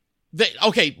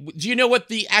Okay, do you know what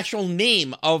the actual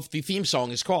name of the theme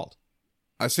song is called?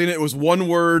 I seen it. It was one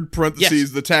word, parentheses,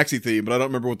 Yes. the taxi theme, but I don't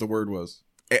remember what the word was.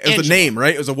 It was Angela. a name,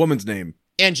 right? It was a woman's name.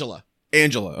 Angela.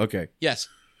 Angela, okay. Yes.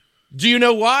 Do you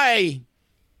know why?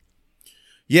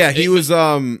 Yeah, he was,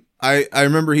 I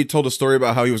remember he told a story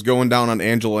about how he was going down on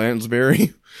Angela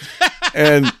Lansbury,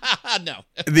 and No.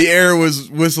 the air was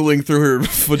whistling through her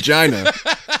vagina,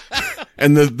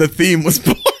 and the theme was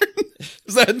born.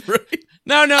 Is that right?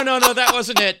 No, that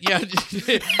wasn't it. Yeah.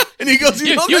 And he goes,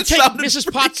 You that take sounded Mrs.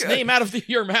 pretty Potts' good." name out of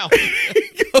your mouth.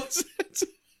 He goes,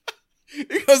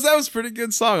 that was a pretty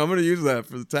good song. I'm going to use that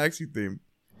for the taxi theme.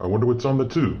 I wonder what's on the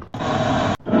tube.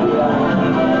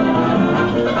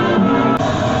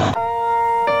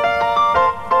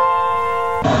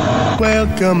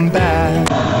 Welcome back.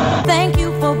 Thank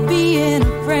you for being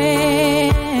a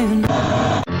friend.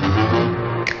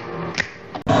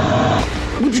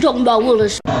 What you talking about,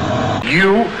 Willis?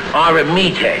 You are a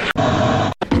meathead.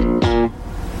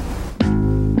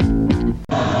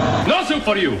 No soup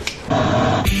for you.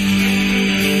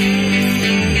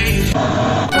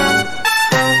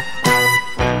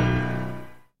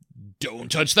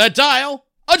 Don't touch that dial.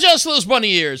 Adjust those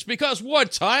bunny ears, because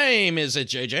what time is it,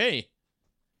 JJ?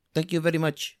 Thank you very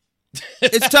much.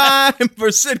 It's time for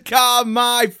Sitcom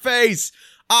My Face.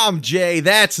 I'm Jay,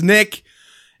 that's Nick.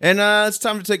 And it's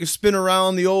time to take a spin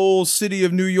around the old city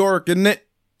of New York, isn't it?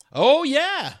 Oh,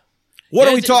 yeah. What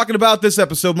Yeah, are we talking about this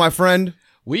episode, my friend?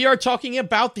 We are talking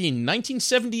about the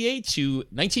 1978 to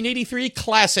 1983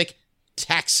 classic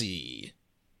Taxi.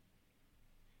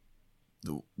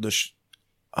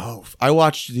 I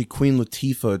watched the Queen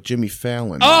Latifah, Jimmy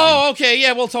Fallon. Oh, okay.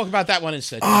 Yeah, we'll talk about that one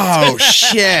instead. Oh,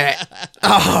 shit.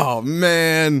 Oh,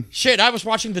 man. Shit, I was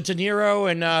watching the De Niro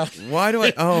and Why do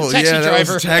I? Oh, Taxi yeah, that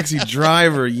Driver. was Taxi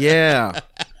Driver. Yeah,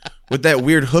 with that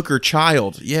weird hooker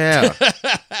child. Yeah.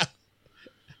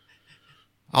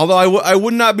 Although I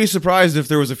would not be surprised if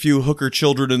there was a few hooker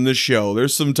children in this show.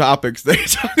 There's some topics they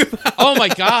talk about. Oh my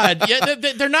God. Yeah,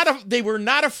 they were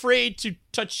not afraid to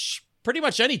touch pretty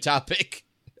much any topic.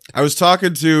 I was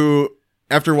talking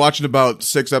after watching about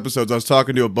 6 episodes, I was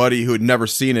talking to a buddy who had never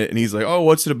seen it, and he's like, "Oh,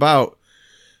 what's it about?"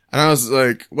 And I was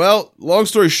like, well, long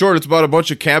story short, it's about a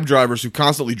bunch of cab drivers who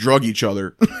constantly drug each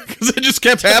other. Because it just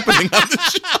kept happening on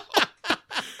the show.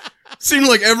 Seemed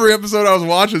like every episode I was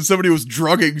watching, somebody was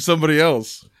drugging somebody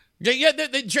else. Yeah,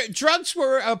 the drugs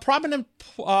were a prominent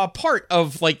part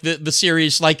of like the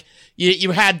series. Like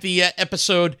you had the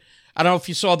episode. I don't know if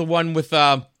you saw the one with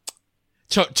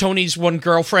Tony's one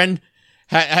girlfriend.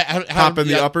 Popping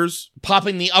the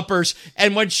uppers,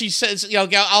 and when she says,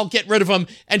 I'll get rid of him,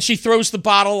 and she throws the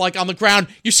bottle like on the ground,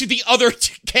 you see the other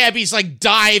cabbies like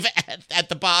dive at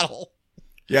the bottle.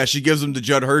 Yeah, she gives them to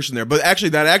Judd Hirsch in there. But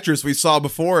actually, that actress we saw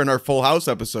before in our Full House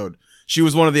episode, she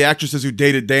was one of the actresses who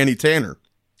dated Danny Tanner.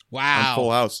 Wow. On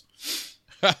Full House.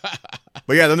 But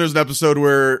yeah, then there's an episode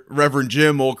where Reverend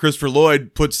Jim, old Christopher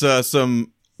Lloyd, puts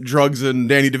some drugs in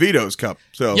Danny DeVito's cup.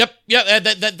 So Yep.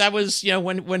 That was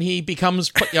when he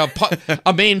becomes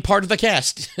a main part of the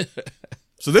cast.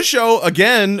 So this show,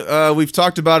 again, we've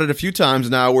talked about it a few times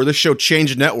now, where this show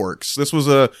changed networks. This was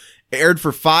aired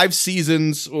for 5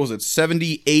 seasons. What was it?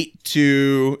 78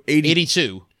 to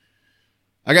 82.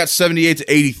 I got 78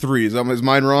 to 83. Is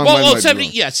mine wrong? Well, Mine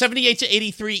 78 to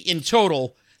 83 in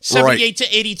total. 78 to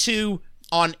 82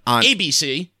 on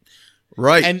ABC.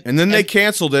 Right. And then they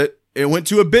canceled it. It went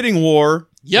to a bidding war,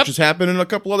 which has happened in a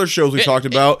couple other shows we talked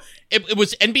about. It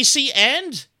was NBC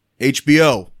and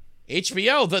HBO. the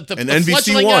NBC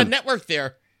fledgling One network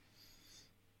there.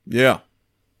 Yeah.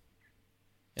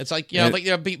 It's like,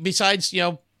 besides,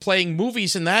 playing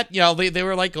movies and that, they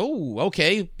were like, oh,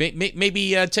 okay,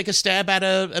 maybe take a stab at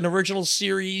an original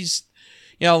series,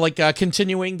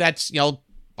 continuing that's,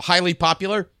 highly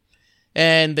popular.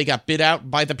 And they got bid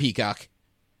out by the Peacock.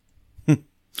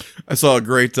 I saw a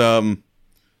great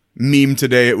meme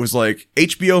today. It was like,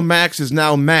 HBO Max is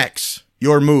now Max.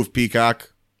 Your move,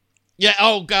 Peacock. Yeah,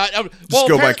 oh, God. Just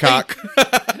go by cock.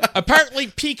 Apparently,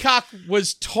 Peacock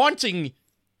was taunting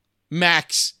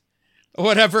Max, or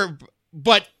whatever,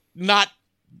 but not,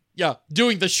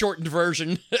 doing the shortened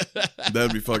version.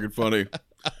 That'd be fucking funny.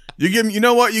 You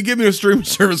know what? You give me a streaming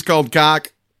service called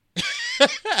Cock.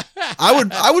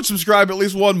 I would subscribe at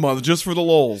least 1 month just for the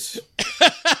lols.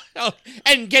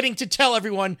 And getting to tell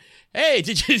everyone, hey,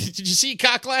 did you see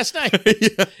Cock last night?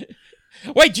 Yeah.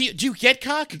 Wait, do you get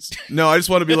Cock? No, I just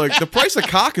want to be like, the price of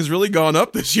cock has really gone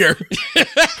up this year.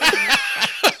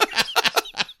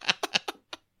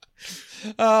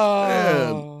 Oh,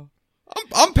 man.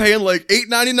 I'm paying like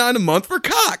 $8.99 a month for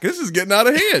cock. This is getting out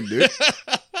of hand, dude.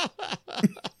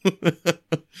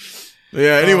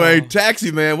 Yeah, anyway,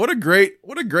 Taxi, man, what a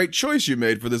great choice you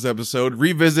made for this episode.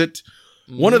 Revisit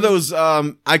one of those,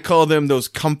 I call them those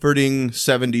comforting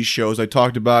 70s shows. I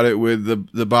talked about it with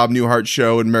the Bob Newhart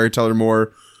show and Mary Tyler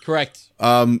Moore. Correct.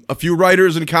 A few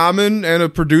writers in common and a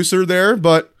producer there,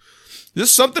 but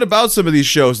just something about some of these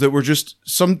shows that were just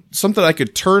something I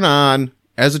could turn on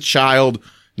as a child,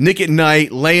 Nick at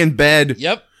Night, lay in bed,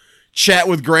 Yep. chat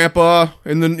with Grandpa,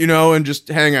 and then, and just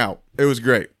hang out. It was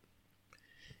great.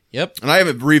 Yep. And I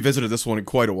haven't revisited this one in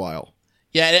quite a while.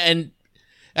 Yeah, and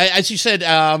as you said,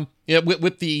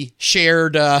 with the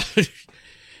shared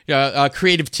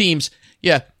creative teams,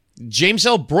 James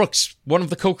L. Brooks, one of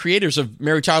the co-creators of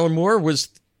Mary Tyler Moore, was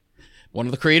one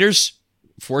of the creators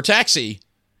for Taxi.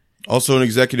 Also an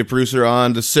executive producer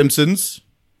on The Simpsons.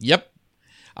 Yep.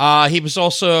 He was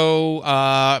also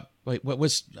I'm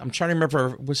trying to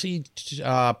remember, was he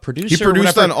producer? He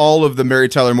produced on all of the Mary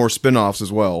Tyler Moore spinoffs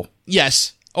as well.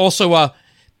 Yes. Also,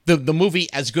 the movie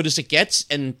As Good as It Gets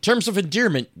and Terms of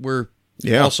Endearment were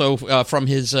also from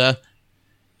his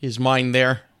mind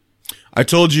there. I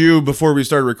told you before we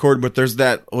started recording, but there's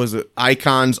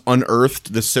Icons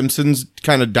Unearthed, the Simpsons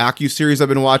kind of docu-series I've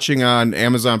been watching on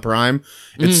Amazon Prime.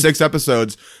 It's 6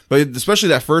 episodes, but especially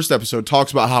that first episode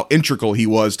talks about how integral he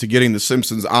was to getting the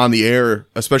Simpsons on the air,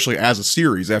 especially as a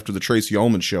series after the Tracy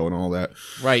Ullman show and all that.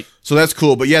 Right. So that's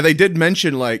cool. But yeah, they did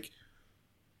mention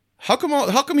how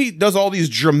come he does all these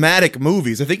dramatic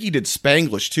movies? I think he did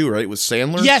Spanglish too, right? With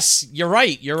Sandler? Yes, you're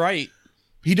right.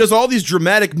 He does all these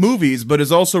dramatic movies, but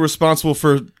is also responsible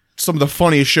for some of the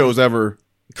funniest shows ever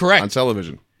Correct. on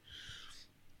television.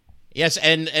 Yes,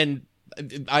 and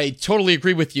I totally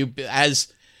agree with you.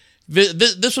 As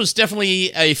this was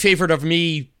definitely a favorite of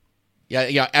me,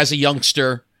 as a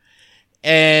youngster,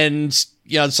 and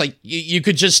it's like you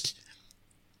could just,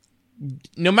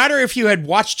 no matter if you had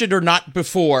watched it or not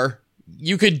before,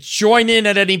 you could join in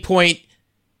at any point,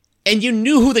 and you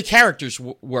knew who the characters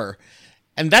were.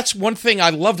 And that's one thing I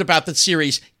loved about the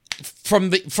series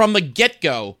from the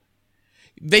get-go.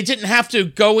 They didn't have to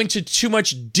go into too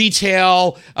much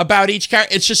detail about each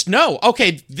character. It's just, no,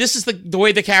 okay, this is the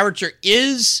way the character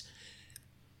is.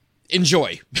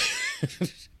 Enjoy.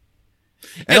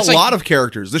 And a lot of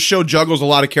characters. This show juggles a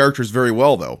lot of characters very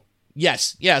well, though.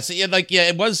 Yes.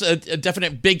 It was a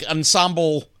definite big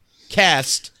ensemble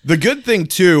cast. The good thing,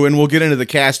 too, and we'll get into the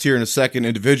cast here in a second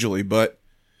individually, but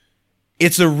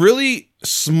it's a really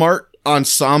smart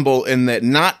ensemble in that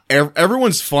not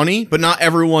everyone's funny, but not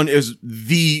everyone is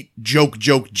the joke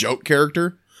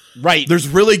character. Right. There's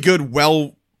really good,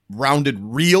 well-rounded,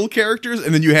 real characters,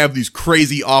 and then you have these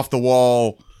crazy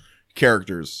off-the-wall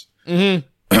characters.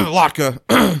 Mm-hmm.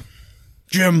 Latka.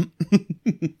 Jim.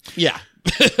 Yeah.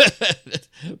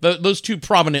 Those two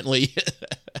prominently.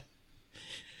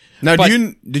 Now,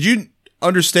 did you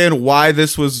understand why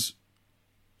this was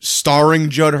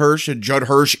starring Judd Hirsch and Judd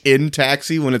Hirsch in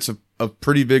Taxi when it's a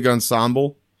pretty big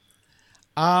ensemble?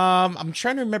 I'm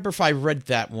trying to remember if I read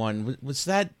that one. Was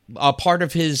that a part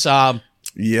of his? Yeah,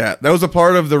 that was a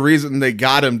part of the reason they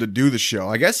got him to do the show.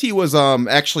 I guess he was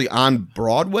actually on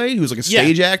Broadway. He was like a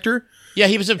stage actor. Yeah,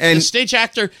 he was a stage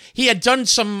actor. He had done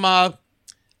some of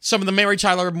the Mary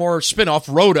Tyler Moore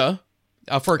spinoff, Rhoda.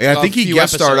 I think he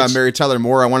guest starred on Mary Tyler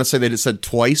Moore. I want to say they just said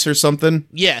twice or something.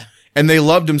 Yeah. And they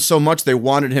loved him so much they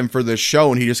wanted him for this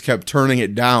show, and he just kept turning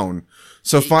it down.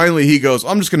 So finally he goes,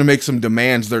 I'm just going to make some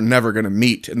demands they're never going to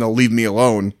meet, and they'll leave me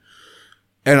alone.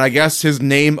 And I guess his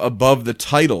name above the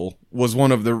title was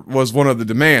one of the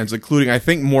demands, including, I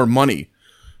think, more money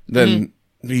than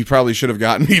he probably should have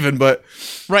gotten even. But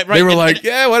right. They were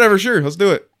yeah, whatever, sure, let's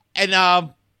do it.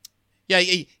 And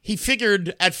he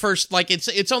figured at first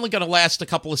it's only going to last a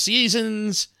couple of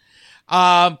seasons,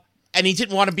 and he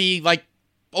didn't want to be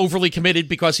overly committed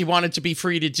because he wanted to be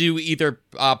free to do either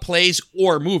plays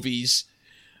or movies.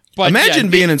 But imagine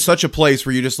being in such a place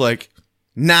where you're just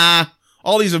nah,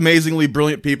 all these amazingly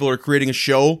brilliant people are creating a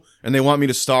show and they want me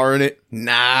to star in it.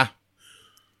 Nah.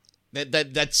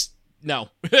 That's no.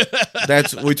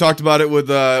 We talked about it with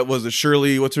was it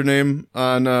Shirley, what's her name,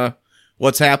 on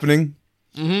What's Happening?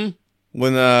 Mm-hmm.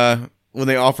 When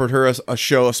they offered her a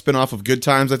show, a spinoff of Good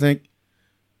Times, I think.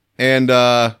 And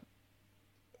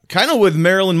kind of with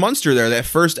Marilyn Munster there, that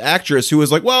first actress who was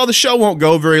like, well, the show won't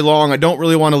go very long. I don't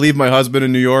really want to leave my husband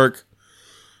in New York.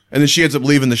 And then she ends up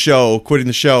leaving the show, quitting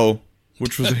the show,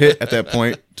 which was a hit at that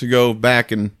point, to go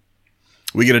back, and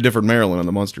we get a different Marilyn on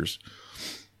the Munsters.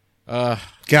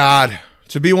 God,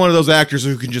 to be one of those actors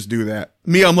who can just do that.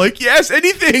 Me, I'm like, yes,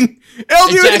 anything. I'll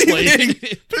do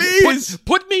anything. Please.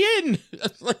 Put me in.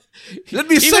 Let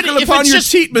me suckle upon your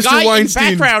teat, Mr.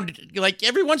 Weinstein. In background,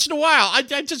 every once in a while. I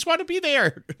just want to be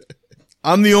there.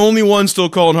 I'm the only one still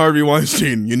calling Harvey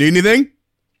Weinstein. You need anything?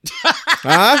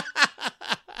 Huh?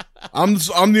 I'm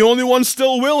the only one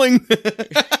still willing.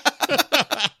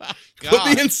 Put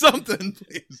me in something,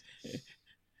 please.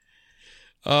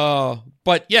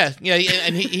 But yeah,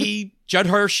 and he Judd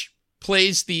Hirsch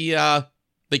plays the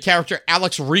character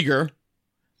Alex Rieger,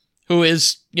 who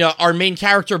is our main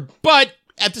character, but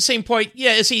at the same point,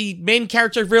 is he main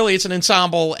character? Really, it's an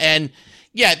ensemble, and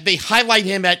they highlight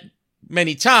him at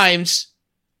many times,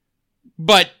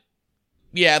 but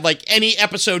like any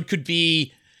episode could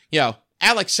be,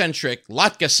 Alex-centric,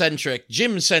 Latka-centric,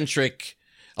 Jim-centric,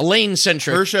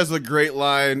 Elaine-centric. Hirsch has a great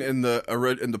line in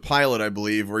the pilot, I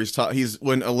believe, where he's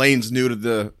when Elaine's new to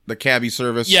the cabbie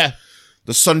service. Yeah.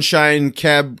 The Sunshine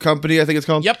Cab Company, I think it's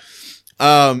called. Yep.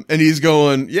 And he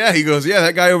goes,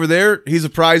 that guy over there, he's a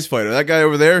prize fighter. That guy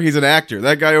over there, he's an actor.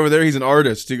 That guy over there, he's an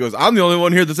artist. He goes, I'm the only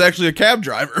one here that's actually a cab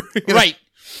driver. Right.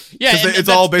 Yeah. It's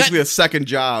all basically a second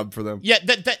job for them. Yeah,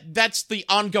 that's the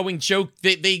ongoing joke.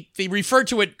 They refer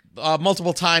to it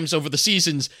multiple times over the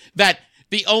seasons, that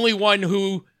the only one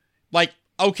who,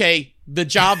 the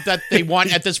job that they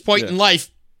want at this point in life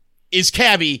is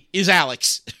cabbie, is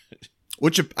Alex.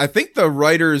 Which I think the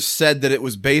writers said that it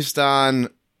was based on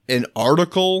an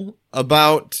article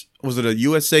about, was it a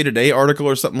USA Today article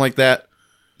or something like that?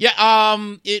 Yeah,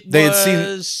 they had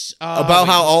seen about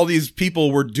how all these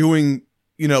people were doing,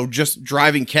 just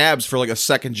driving cabs for like a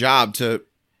second job to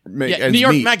make ends New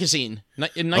York meet. Magazine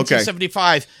in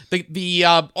 1975. Okay. The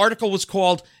article was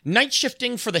called "Night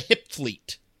Shifting for the Hip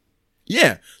Fleet."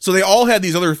 Yeah, so they all had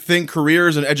these other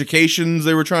careers and educations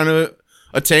they were trying to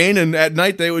attain, and at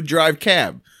night they would drive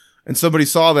cab. And somebody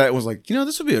saw that and was like,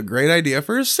 this would be a great idea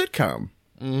for a sitcom.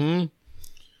 Mm-hmm.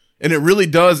 And it really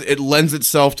does. It lends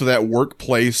itself to that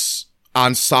workplace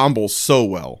ensemble so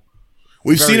well.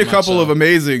 We've seen a couple of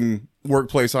amazing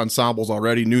workplace ensembles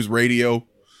already. News Radio.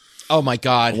 Oh my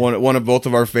God. One of both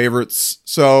of our favorites.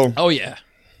 So. Oh yeah.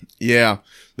 Yeah.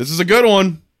 This is a good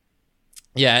one.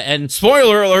 Yeah, and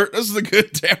spoiler alert, this is a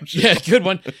good damn show. Yeah, good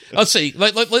one. Let's see.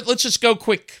 Let's just go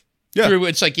quick through.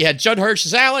 It's like you had Judd Hirsch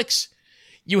as Alex.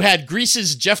 You had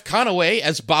Grease's Jeff Conaway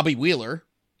as Bobby Wheeler.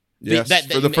 Yes,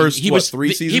 for the first,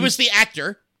 3 seasons? He was the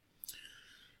actor.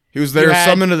 He was there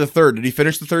some into the third. Did he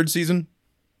finish the third season?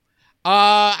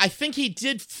 I think he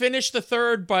did finish the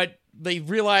third, but they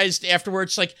realized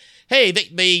afterwards, like, hey,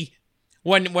 they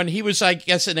when he was, I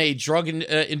guess, in a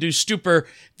drug-induced stupor,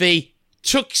 they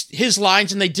took his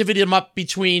lines and they divided them up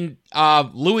between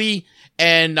Louis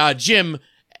and Jim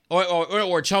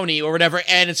or Tony or whatever,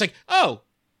 and it's like, oh,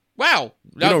 wow.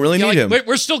 We don't really need him.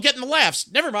 We're still getting the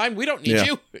laughs. Never mind, we don't need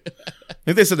you. I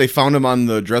think they said they found him on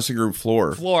the dressing room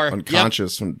floor.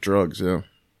 Unconscious from drugs, yeah.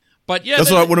 But yeah, that's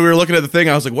when we were looking at the thing,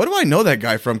 I was like, what do I know that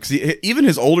guy from? Because even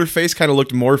his older face kind of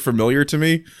looked more familiar to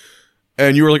me.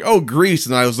 And you were like, oh, Grease.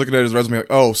 And I was looking at his resume like,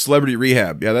 oh, Celebrity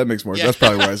Rehab. Yeah, that makes more sense. That's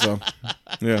probably why I saw.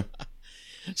 Yeah.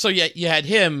 So yeah, you had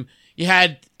him. You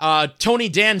had Tony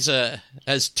Danza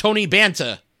as Tony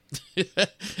Banta.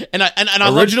 and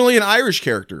I originally an Irish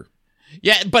character.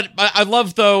 Yeah, but I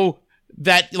love though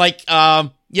that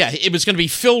it was going to be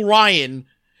Phil Ryan,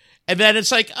 and then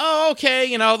it's like, oh,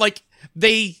 okay,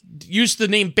 they used the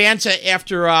name Banta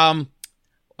after I'm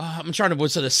trying to,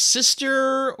 was it a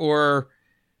sister or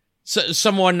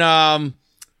someone like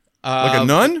a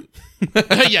nun?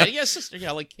 Sister,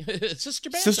 like Sister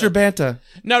Banta. Sister Banta.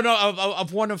 No,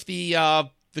 of one of the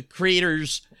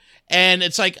creators, and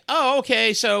it's like, oh,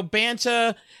 okay, so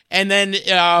Banta, and then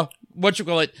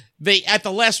they at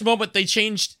the last moment they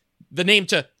changed the name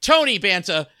to Tony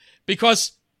Banta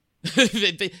because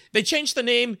they changed the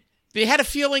name. They had a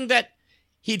feeling that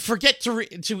he'd forget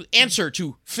to answer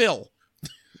to Phil.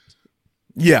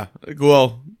 Yeah,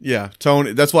 well, yeah,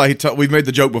 Tony. That's why we've made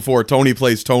the joke before. Tony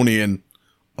plays Tony in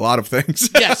a lot of things.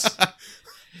 Yes.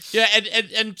 Yeah,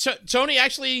 and Tony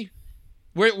actually,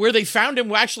 where they found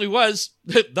him actually was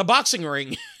the boxing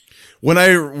ring. When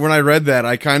I read that,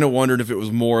 I kind of wondered if it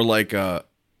was more like a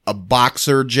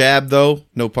boxer jab, though.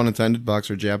 No pun intended,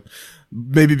 boxer jab.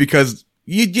 Maybe because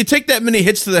you take that many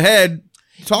hits to the head,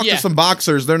 talk to some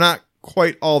boxers, they're not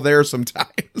quite all there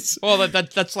sometimes. Well,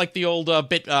 that's like the old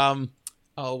bit.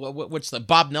 What's the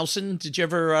Bob Nelson? Did you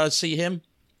ever see him?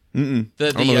 I don't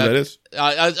know who that is.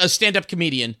 A stand-up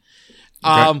comedian.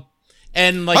 Okay.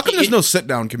 And like, how come there's no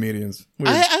sit-down comedians?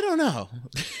 I don't know.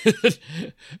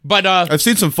 But I've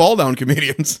seen some fall-down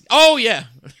comedians. Oh yeah.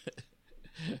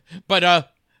 But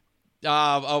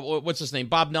what's his name?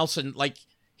 Bob Nelson. Like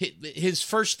his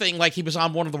first thing, like he was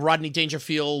on one of the Rodney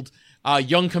Dangerfield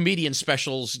young comedian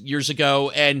specials years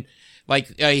ago, and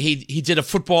like he did a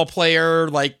football player,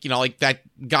 like that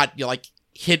got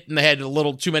hit in the head a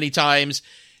little too many times.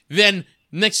 Then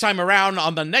next time around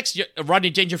on the next Rodney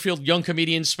Dangerfield Young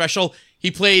Comedian special,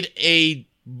 he played a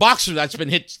boxer that's been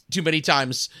hit too many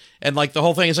times. And like the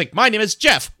whole thing is like, my name is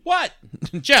Jeff. What?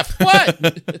 Jeff, what?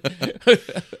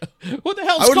 What the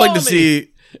hell's calling me?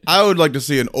 I would like to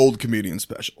see an old comedian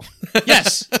special.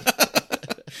 Yes.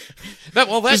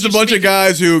 Just a bunch of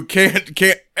guys who can't.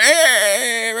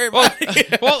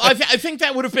 Well, I think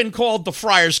that would have been called the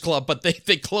Friars Club, but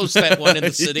they closed that one in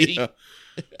the city. Yeah.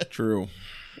 True.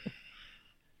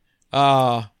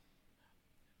 But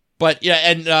yeah,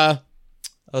 and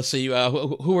let's see,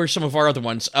 who are some of our other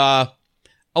ones?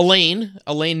 Elaine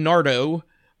Nardo,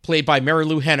 played by Mary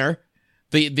Lou Henner,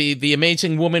 the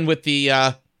amazing woman with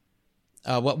the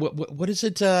what is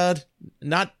it?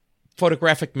 Not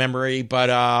photographic memory, but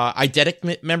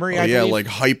eidetic memory. I believe. Like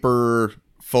hyper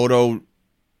photogenic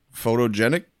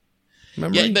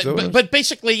memory. Yeah, but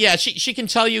basically, yeah, she can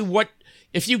tell you what,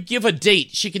 if you give a date,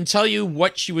 she can tell you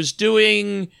what she was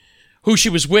doing, who she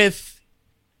was with,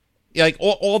 like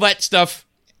all that stuff.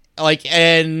 Like,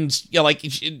 and like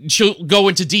she'll go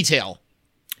into detail.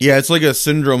 Yeah, it's like a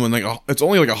syndrome, and like it's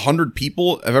only like 100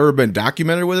 people have ever been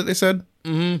documented with it. They said.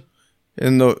 Mm-hmm.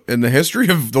 In the history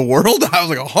of the world, I was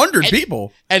like 100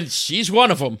 people, and she's one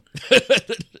of them.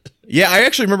 Yeah, I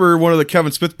actually remember one of the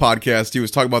Kevin Smith podcasts. He was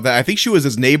talking about that. I think she was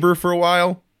his neighbor for a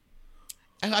while.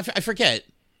 I forget.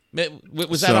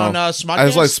 Was that on Smodcast? I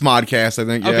was like Smodcast, I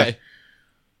think. Yeah. Okay.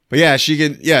 But yeah, she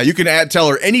can. Yeah, you can tell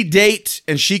her any date,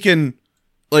 and she can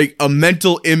like a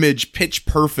mental image, pitch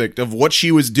perfect of what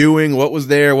she was doing, what was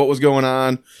there, what was going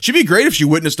on. She'd be great if she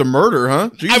witnessed a murder, huh?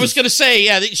 Jesus. I was gonna say,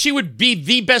 yeah, she would be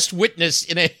the best witness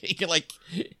in a like.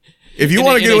 If you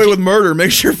want to get away with murder,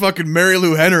 make sure fucking Mary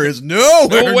Lou Henner is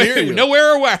nowhere near you.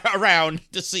 Nowhere around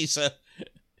DeCisa.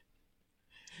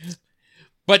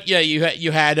 But yeah,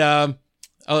 you had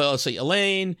let's see,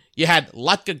 Elaine. You had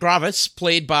Latka Gravis,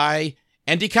 played by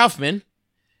Andy Kaufman.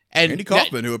 And Andy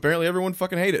Kaufman, who apparently everyone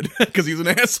fucking hated because he was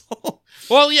an asshole.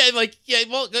 Well,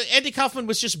 Andy Kaufman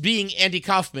was just being Andy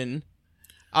Kaufman.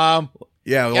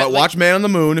 Watch Man on the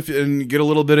Moon and get a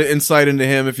little bit of insight into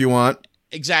him if you want.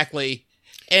 Exactly.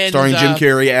 And, starring Jim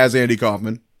Carrey as Andy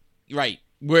Kaufman. Right.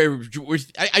 Where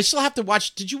I still have to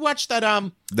watch. Did you watch that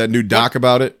that new doc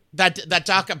about it? That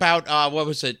doc about what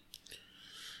was it?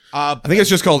 I think it's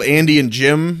just called Andy and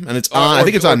Jim, and it's on. I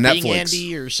think it's on Netflix. Being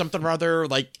Andy or something or other,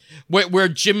 like where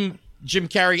Jim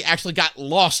Carrey actually got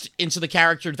lost into the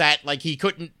character that like he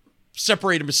couldn't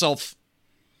separate himself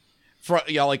from.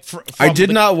 I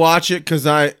did not watch it because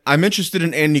I'm interested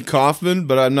in Andy Kaufman,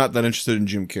 but I'm not that interested in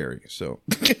Jim Carrey. So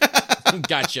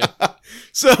gotcha.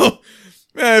 So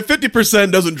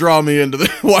 50% doesn't draw me into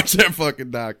watch that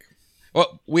fucking doc.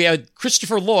 Well, we had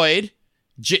Christopher Lloyd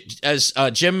as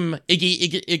Jim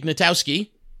Ignatowski,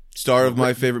 star of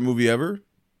my favorite movie ever,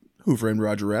 Who Framed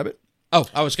Roger Rabbit. Oh,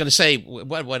 I was going to say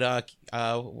what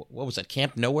was that?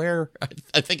 Camp Nowhere?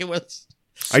 I think it was.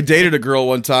 I dated a girl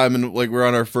one time, and like we're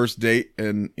on our first date,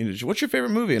 and what's your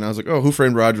favorite movie? And I was like, oh, Who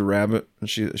Framed Roger Rabbit? And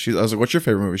I was like, what's your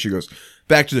favorite movie? She goes,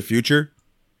 Back to the Future.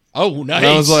 Oh, nice. And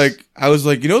I was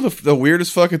like, the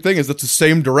weirdest fucking thing is that's the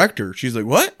same director. She's like,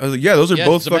 what? I was like, yeah, those are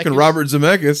both Zemeckis. Fucking Robert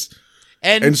Zemeckis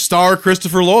and star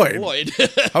Christopher Lloyd.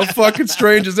 How fucking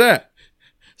strange is that?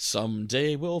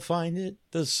 Someday we'll find it,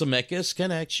 the Zemeckis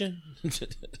connection.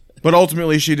 But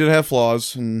ultimately, she did have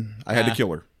flaws, and I had to kill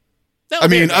her. No,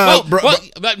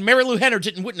 but Mary Lou Henner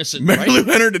didn't witness it. Mary Lou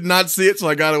Henner did not see it, so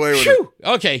I got away with it.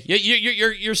 Okay,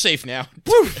 you're safe now.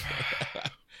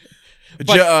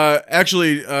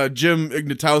 Actually, Jim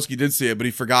Ignatowski did see it, but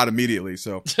he forgot immediately.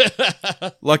 So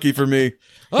lucky for me.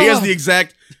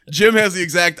 Jim has the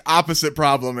exact opposite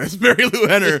problem as Mary Lou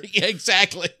Henner. Yeah,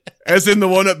 exactly. As in the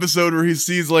one episode where he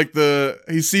sees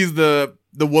the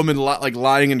woman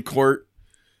lying in court,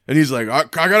 and he's like, I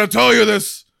gotta tell you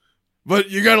this, but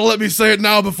you gotta let me say it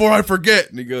now before I forget.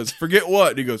 And he goes, forget what?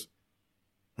 And he goes,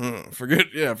 forget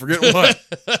what?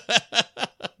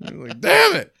 He's like,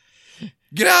 damn it.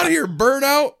 Get out of here,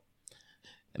 burnout.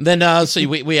 And then,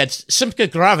 we had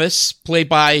Simca Gravis, played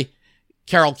by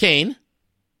Carol Kane.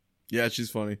 Yeah,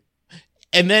 she's funny.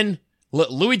 And then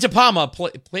Louis De Palma,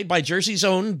 played by Jersey's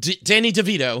own Danny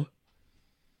DeVito.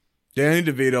 Danny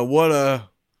DeVito, what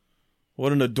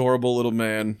an adorable little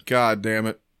man. God damn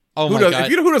it. Oh my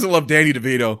God. Who doesn't love Danny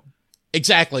DeVito?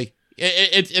 Exactly.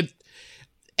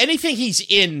 Anything he's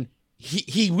in,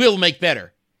 he will make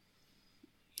better.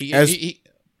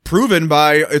 Proven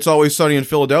by It's Always Sunny in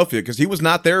Philadelphia, because he was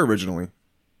not there originally.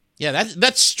 Yeah,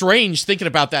 that's strange thinking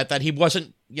about that he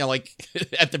wasn't,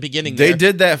 at the beginning. They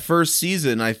did that first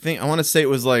season. I want to say it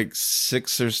was like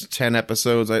 6 or 10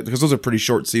 episodes, because those are pretty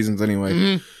short seasons anyway.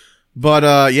 Mm-hmm.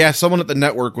 But yeah, someone at the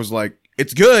network was like,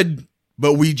 "It's good,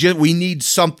 but we need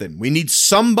something. We need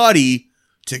somebody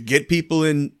to get people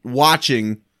in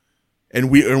watching, and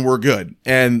we're good."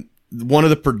 And one of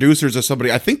the producers or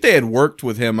somebody, I think they had worked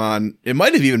with him on. It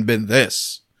might have even been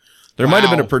this. There might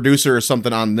have been a producer or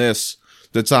something on this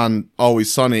that's on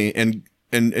Always Sunny, and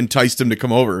enticed him to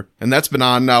come over. And that's been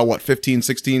on now, what, 15,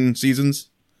 16 seasons?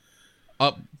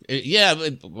 Yeah,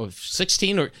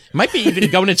 16 or might be even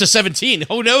going into 17.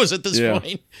 Who knows at this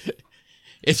point?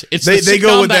 It's they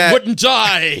go with that wouldn't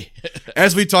die.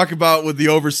 As we talk about with the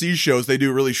overseas shows, they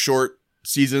do really short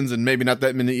seasons and maybe not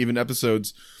that many even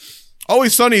episodes.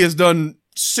 Always Sunny has done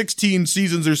 16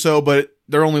 seasons or so, but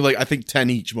they're only like, I think 10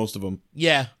 each, most of them.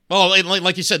 Yeah. Oh,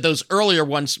 like you said, those earlier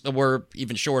ones were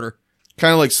even shorter.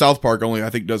 Kind of like South Park only, I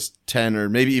think, does 10 or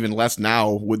maybe even less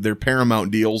now with their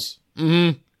Paramount deals.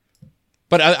 Mm-hmm.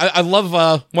 But I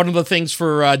love one of the things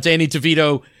for Danny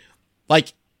DeVito,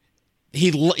 like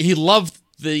he loved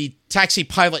the Taxi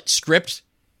Pilot script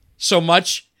so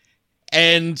much,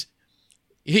 and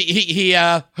he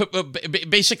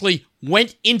basically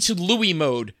went into Louis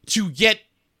mode to get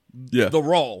the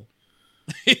role.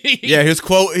 Yeah, his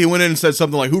quote, he went in and said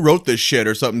something like, "Who wrote this shit?"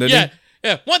 or something, didn't he?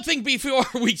 Yeah. One thing before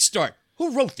we start.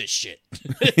 Who wrote this shit?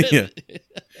 Yeah.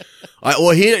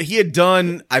 Well, he had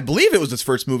done, I believe it was his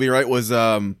first movie, right? Was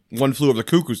One Flew Over the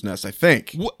Cuckoo's Nest, I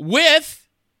think. With?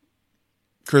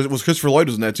 Christopher Lloyd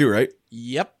was in that too, right?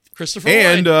 Yep, Christopher Lloyd.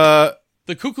 And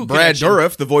the Cuckoo Brad Connection.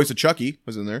 Dourif, the voice of Chucky,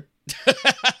 was in there.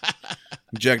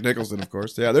 Jack Nicholson, of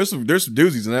course. Yeah, there's some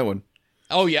doozies in that one.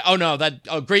 Oh yeah. Oh no,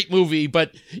 that great movie.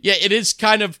 But yeah, it is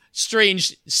kind of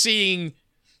strange seeing,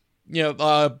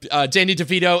 Danny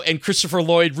DeVito and Christopher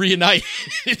Lloyd reunite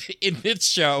in this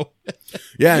show.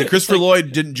 Yeah, and Christopher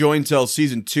Lloyd didn't join till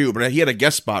season 2, but he had a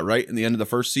guest spot, right, in the end of the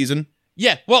first season?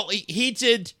 Yeah, well, he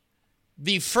did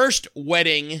the first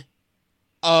wedding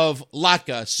of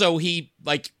Latka, so he,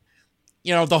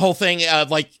 the whole thing,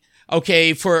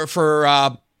 okay, for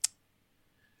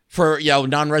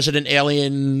non-resident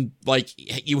alien,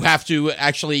 you have to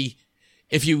actually,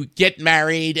 if you get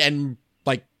married and,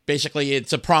 basically,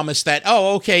 it's a promise that,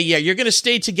 you're going to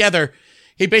stay together.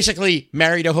 He basically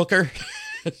married a hooker.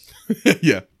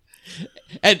 Yeah.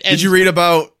 And did you read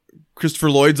about Christopher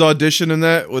Lloyd's audition in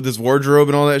that with his wardrobe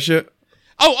and all that shit?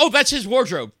 Oh, that's his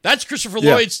wardrobe. That's Christopher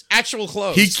Lloyd's actual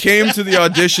clothes. He came to the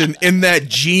audition in that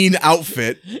jean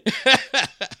outfit.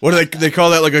 What do they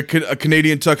call that? Like a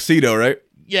Canadian tuxedo, right?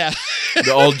 Yeah.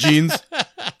 The all jeans.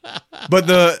 But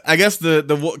I guess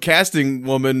the casting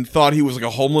woman thought he was like a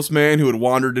homeless man who had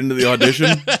wandered into the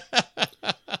audition.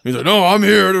 He's like, "No, I'm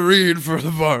here to read for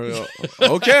the bar."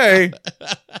 Okay.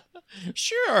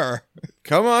 Sure.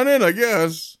 Come on in, I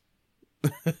guess.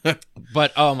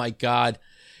 But oh my god.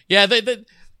 Yeah, the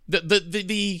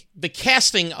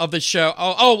casting of the show.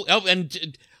 Oh,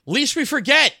 and least we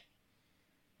forget,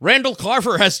 Randall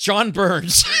Carver has John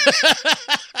Burns.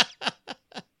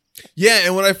 Yeah,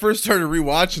 and when I first started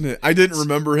rewatching it, I didn't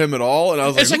remember him at all, and I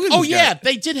was like, "Who is this guy?"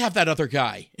 They did have that other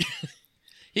guy.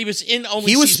 He was in only.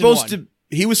 He was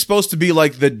supposed to be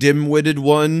like the dim-witted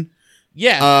one.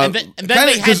 Yeah, and then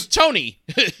they had Tony.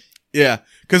 Yeah,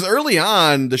 because early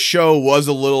on the show was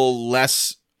a little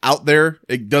less out there.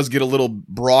 It does get a little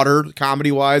broader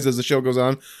comedy-wise as the show goes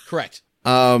on. Correct.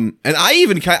 And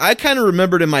I kind of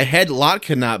remembered in my head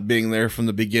Lotka not being there from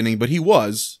the beginning, but he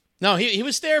was. No, he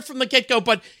was there from the get-go,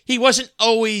 but he wasn't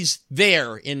always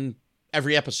there in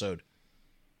every episode.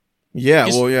 Yeah,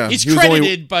 yeah. He's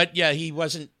credited, but yeah, he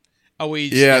wasn't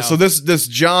always. Yeah, so this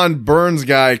John Burns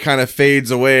guy kind of fades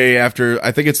away after,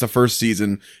 I think it's the first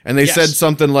season, and they said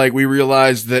something like, "We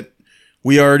realized that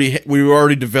we were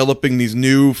already developing these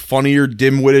new, funnier,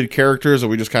 dim-witted characters,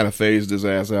 and we just kind of phased his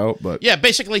ass out." But yeah,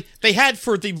 basically, they had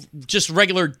for the just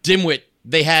regular dimwit,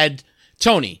 they had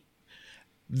Tony.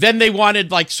 Then they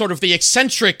wanted sort of the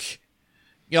eccentric,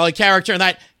 character and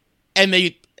that, and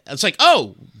it's like,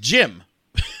 oh, Jim.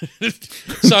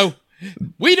 So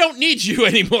we don't need you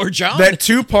anymore, John. That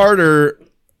two-parter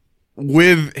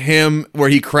with him where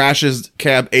he crashes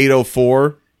cab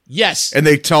 804. Yes. And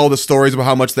they tell the stories about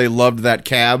how much they loved that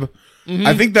cab. Mm-hmm.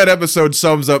 I think that episode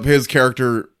sums up his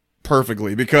character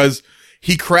perfectly because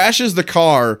he crashes the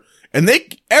car and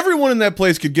everyone in that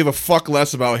place could give a fuck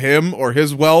less about him or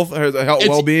his wealth or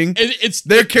well-being.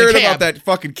 They're caring about that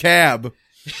fucking cab.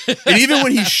 And even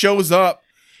when he shows up,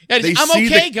 I'm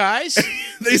okay, guys.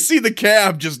 They see the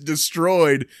cab just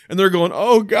destroyed, and they're going,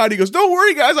 "Oh God!" He goes, "Don't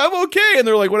worry, guys, I'm okay." And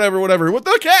they're like, "Whatever." What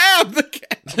the cab?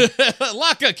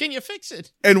 Laka, can you fix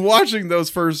it? And watching those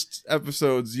first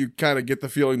episodes, you kind of get the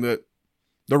feeling that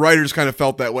the writers kind of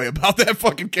felt that way about that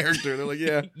fucking character. They're like,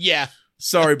 "Yeah, yeah,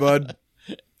 sorry, bud,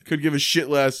 Could give a shit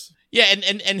less. Yeah,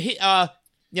 and he,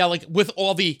 like with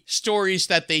all the stories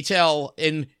that they tell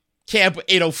in Camp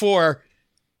 804,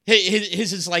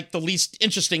 his is like the least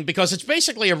interesting because it's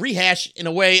basically a rehash in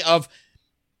a way of,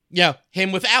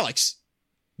 him with Alex.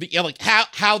 Like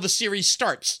how the series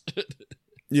starts.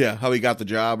 Yeah, how he got the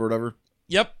job or whatever.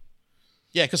 Yep.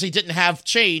 Yeah, because he didn't have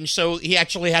change, so he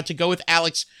actually had to go with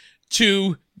Alex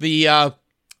to the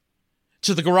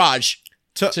garage.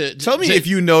 Tell me if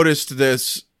you noticed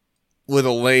this with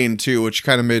Elaine too, which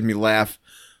kind of made me laugh.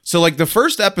 So, like, the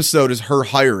first episode is her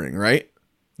hiring, right?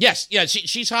 Yes, yeah,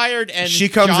 she's hired, and she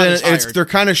comes John in. is And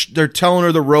hired. they're telling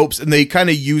her the ropes, and they kind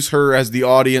of use her as the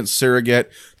audience surrogate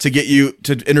to get you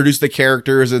to introduce the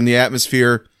characters and the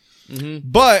atmosphere. Mm-hmm.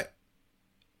 But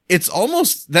it's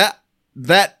almost that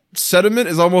sentiment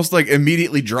is almost like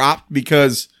immediately dropped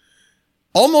because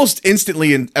almost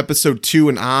instantly in episode 2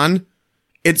 and on,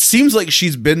 it seems like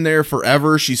she's been there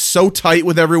forever. She's so tight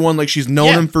with everyone, like she's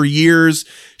known him for years.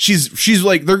 She's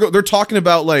like they're talking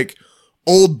about like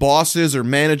old bosses or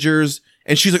managers,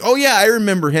 and she's like, "Oh yeah, I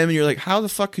remember him." And you're like, "How the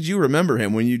fuck could you remember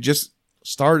him when you just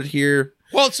started here?"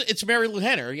 Well, it's Mary Lou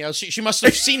Henner. She must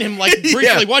have seen him like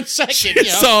briefly 1 second. She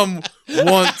saw him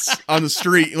once on the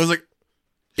street. It was like,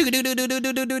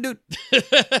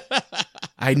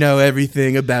 I know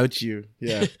everything about you.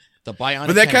 Yeah. The bionic.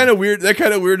 But that kind of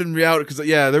weirded me out because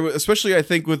there was, especially I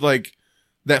think with like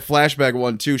that flashback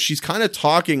one too. She's kind of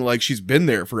talking like she's been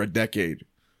there for a decade,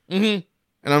 and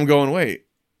I'm going, wait,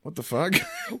 what the fuck?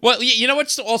 Well, you know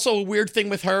what's also a weird thing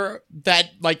with her that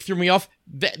like threw me off.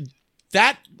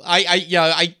 That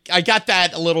I got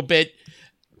that a little bit,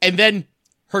 and then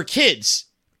her kids.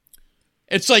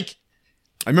 It's like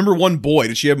I remember one boy.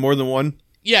 Did she have more than one?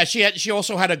 Yeah, she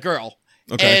also had a girl,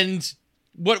 and.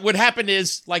 What happened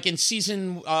is, like, in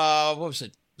season, what was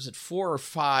it? Was it 4 or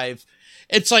 5?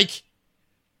 It's like,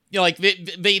 like,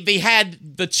 they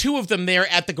had the 2 of them there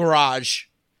at the garage.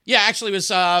 Yeah, actually,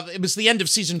 it was the end of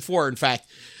season 4, in fact.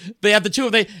 They had the 2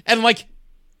 of them, and, like,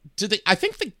 I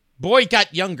think the boy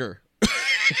got younger.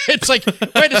 It's like,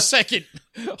 wait a second.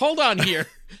 Hold on here.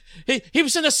 He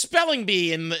was in a spelling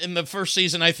bee in the first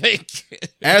season, I think.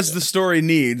 As the story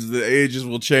needs, the ages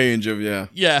will change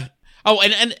Yeah. Oh,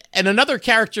 and another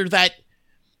character that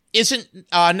isn't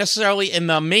necessarily in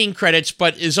the main credits,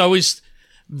 but is always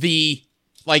the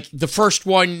first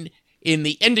one in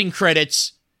the ending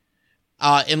credits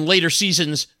in later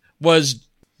seasons was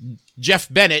Jeff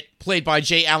Bennett, played by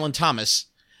J. Allen Thomas,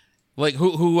 like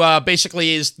who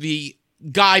basically is the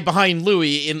guy behind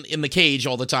Louis in the cage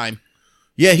all the time.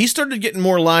 Yeah, he started getting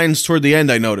more lines toward the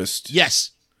end, I noticed. Yes.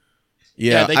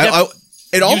 Yeah,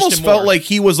 it almost felt like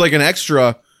he was like an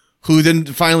extra who then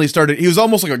finally started. He was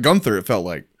almost like a Gunther, it felt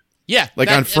like. Yeah.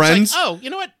 On Friends. Like, oh, you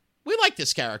know what? We like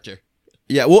this character.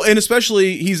 Yeah, well, and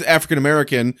especially he's African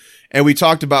American, and we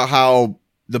talked about how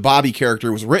the Bobby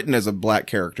character was written as a black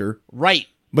character. Right.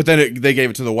 But then they gave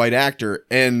it to the white actor,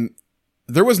 and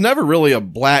there was never really a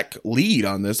black lead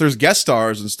on this. There's guest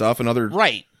stars and stuff and other.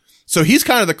 Right. So he's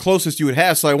kind of the closest you would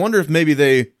have. So I wonder if maybe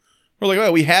they were like,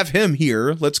 oh, we have him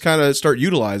here. Let's kind of start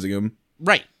utilizing him.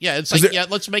 Right. Yeah. It's like,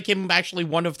 let's make him actually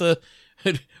one of the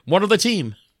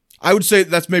team. I would say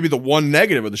that's maybe the one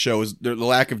negative of the show is the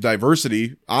lack of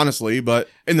diversity, honestly, but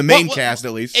in the main cast,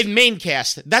 at least. In main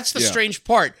cast. That's the strange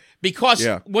part, because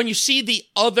when you see the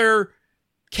other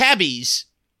cabbies,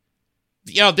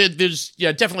 there's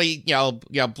definitely,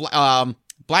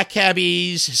 black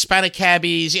cabbies, Hispanic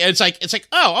cabbies. It's like,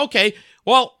 oh, okay.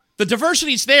 Well, the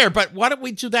diversity's there, but why don't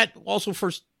we do that also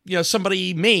for,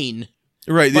 somebody main?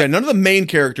 Right, none of the main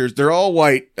characters, they're all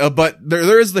white, but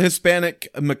there is the Hispanic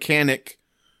mechanic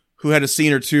who had a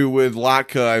scene or two with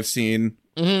Latka I've seen,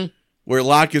 where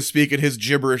Latka's speaking his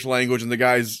gibberish language and the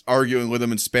guy's arguing with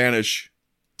him in Spanish.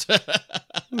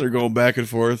 They're going back and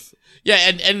forth. Yeah,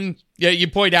 and you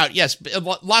point out, yes,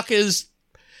 Latka's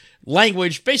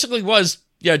language basically was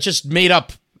just made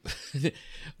up. Did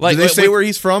they say where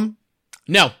he's from?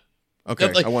 No.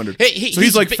 Okay, I wondered. So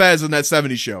he's like Fez in that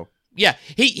 70s show. Yeah,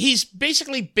 he's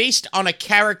basically based on a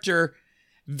character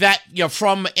that,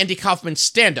 from Andy Kaufman's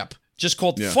stand-up, just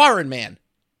called Foreign Man.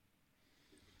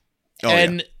 Oh,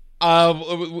 and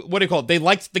what do you call it? They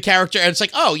liked the character, and it's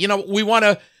like, oh, we want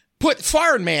to put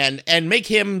Foreign Man and make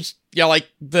him, like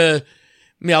the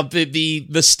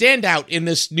standout in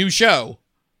this new show.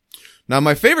 Now,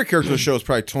 my favorite character of the show is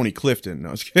probably Tony Clifton. No,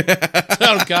 I was kidding.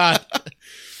 Oh God.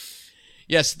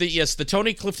 Yes, the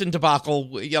Tony Clifton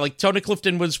debacle. Yeah, like Tony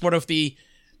Clifton was one of the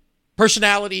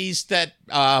personalities that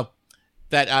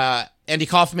Andy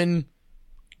Kaufman,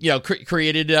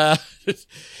 created,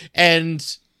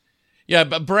 and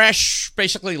brash,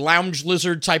 basically lounge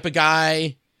lizard type of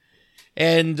guy,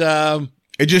 And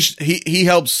it just he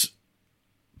helps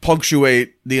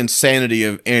punctuate the insanity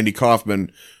of Andy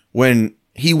Kaufman when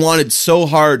he wanted so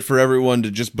hard for everyone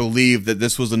to just believe that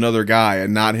this was another guy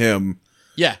and not him.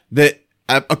 yeah, That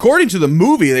according to the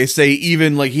movie, they say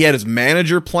even like he had his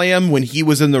manager play him when he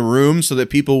was in the room so that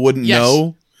people wouldn't Yes.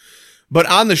 know. But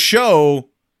on the show,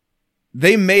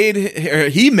 he made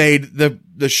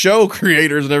the show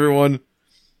creators and everyone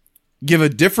give a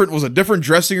different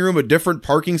dressing room, a different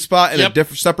parking spot, and Yep. a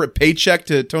different separate paycheck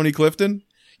to Tony Clifton.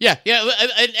 yeah,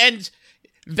 and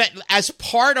that as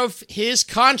part of his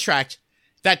contract,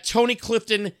 that Tony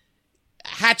Clifton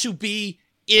had to be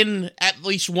in at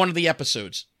least one of the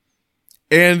episodes.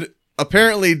 And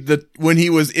apparently, when he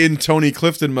was in Tony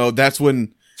Clifton mode, that's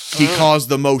when he caused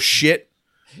the most shit.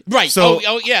 Right. So,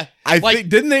 oh yeah. I think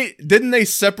didn't they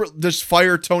separate just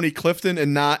fire Tony Clifton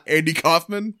and not Andy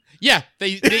Kaufman? Yeah,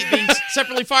 they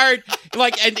separately fired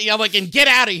and get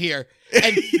out of here.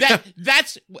 And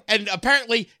that's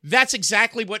apparently that's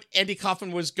exactly what Andy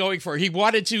Kaufman was going for. He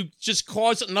wanted to just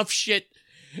cause enough shit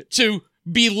to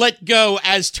be let go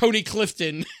as Tony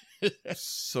Clifton.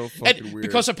 So fucking weird.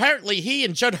 Because apparently he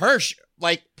and Judd Hirsch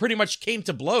pretty much came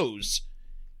to blows.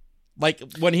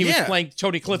 When he was playing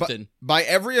Tony Clifton. By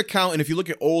every account, and if you look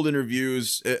at old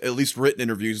interviews, at least written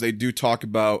interviews, they do talk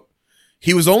about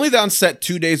he was only on set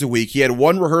 2 days a week. He had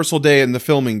one rehearsal day and the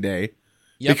filming day.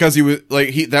 Yep. Because he was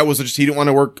he didn't want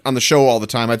to work on the show all the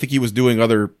time. I think he was doing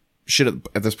other shit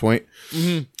at this point.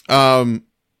 Mm-hmm.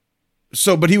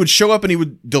 But he would show up and he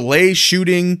would delay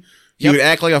shooting. He would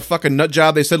act like a fucking nut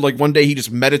job. They said one day he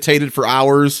just meditated for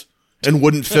hours and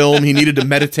wouldn't film. He needed to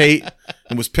meditate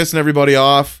and was pissing everybody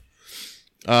off.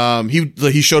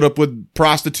 He showed up with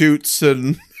prostitutes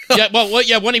and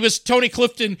when he was Tony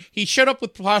Clifton, he showed up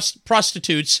with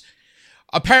prostitutes.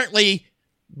 Apparently,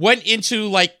 went into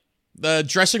the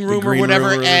dressing room or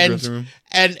whatever,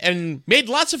 and made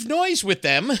lots of noise with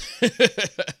them.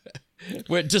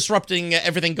 We're disrupting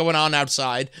everything going on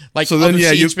outside,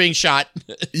 scenes being shot.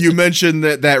 You mentioned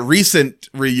that recent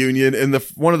reunion, and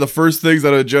one of the first things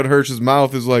out of Judd Hirsch's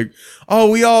mouth is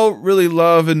 "Oh, we all really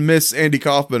love and miss Andy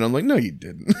Kaufman." I'm like, no, you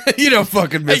didn't. You don't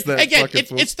fucking miss that. Again,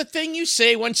 fucking it's the thing you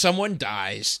say when someone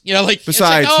dies.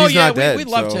 Besides, he's not dead. We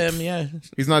loved so. him. Yeah,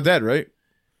 he's not dead, right?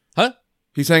 Huh?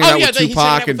 He's hanging out with he's hanging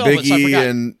Tupac out and with Elvis, I Biggie forgot.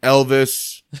 and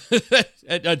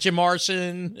Elvis Jim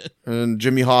Morrison. and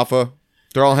Jimmy Hoffa.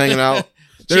 They're all hanging out.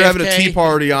 They're having a JFK. tea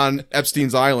party on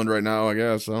Epstein's Island right now, I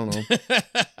guess. I don't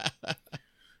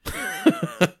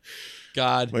know.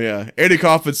 God. But yeah, Andy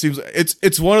Kaufman seems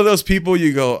it's one of those people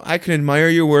you go, I can admire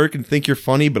your work and think you're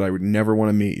funny, but I would never want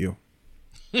to meet you.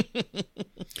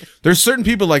 There's certain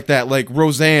people like that, like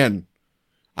Roseanne.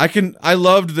 I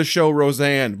loved the show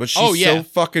Roseanne, but she's so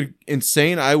fucking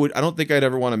insane. I don't think I'd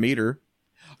ever want to meet her.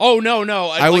 Oh no.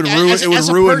 I would ruin as it. Would as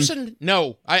a ruin. person,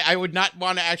 no. I would not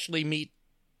want to actually meet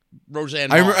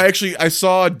Roseanne. I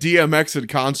saw DMX in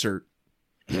concert,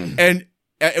 and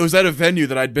it was at a venue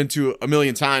that I'd been to a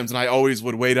million times, and I always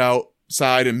would wait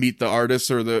outside and meet the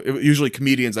artists or usually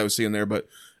comedians I was seeing there. But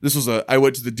I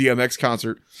went to the DMX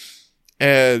concert,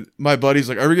 and my buddy's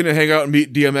like, "Are we gonna hang out and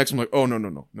meet DMX?" I'm like, "Oh no."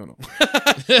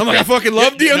 I'm like, I fucking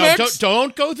love DMX. No,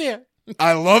 don't go there.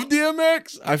 I love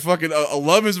DMX. I fucking I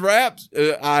love his raps.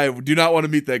 I do not want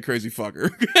to meet that crazy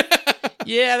fucker.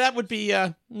 Yeah, that would be.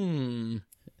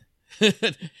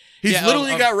 He's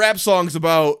literally got rap songs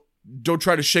about "Don't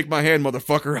try to shake my hand,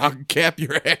 motherfucker. I'll cap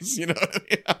your ass." You know what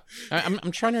I mean?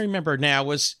 I'm trying to remember now.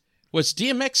 Was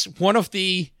DMX one of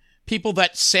the people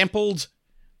that sampled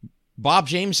Bob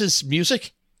James's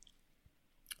music?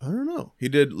 I don't know. He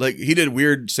did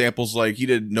weird samples, like he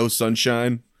did "No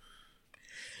Sunshine."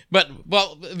 But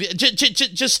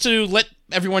just to let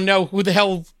everyone know who the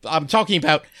hell I'm talking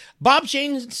about, Bob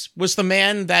James was the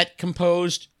man that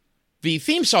composed the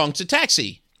theme song to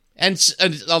Taxi, and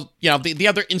the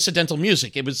other incidental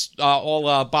music. It was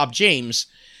all Bob James,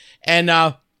 and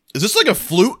is this like a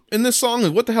flute in this song?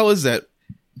 Like, what the hell is that?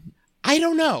 I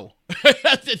don't know.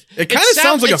 It kind of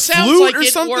sounds like a flute or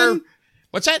something.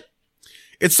 What's that?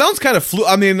 It sounds kind of flute.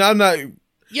 I mean, I'm not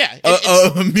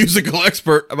a musical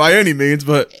expert by any means,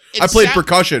 but I played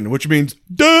percussion, which means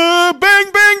duh,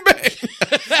 bang, bang, bang.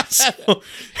 So,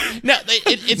 no,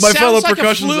 it my sounds fellow like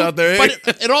percussionists a flute, out there,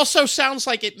 but it also sounds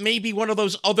like it may be one of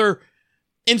those other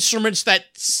instruments that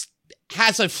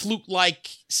has a flute-like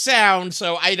sound.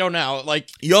 So I don't know. Like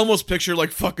you almost picture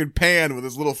like fucking Pan with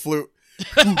his little flute.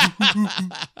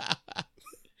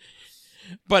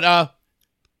 But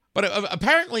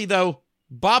apparently though,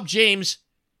 Bob James.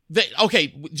 Okay,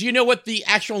 do you know what the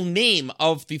actual name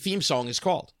of the theme song is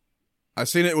called? I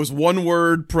seen it was one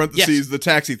word parentheses the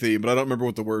Taxi theme, but I don't remember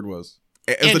what the word was.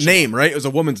 It was a name, right? It was a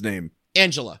woman's name.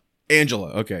 Angela. Angela.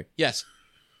 Okay. Yes.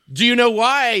 Do you know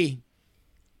why?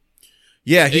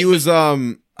 Yeah, he was. I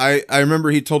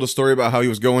remember he told a story about how he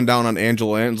was going down on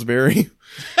Angela Lansbury,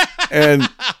 and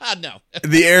No.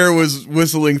 the air was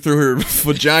whistling through her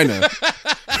vagina,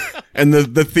 and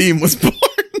the theme was born.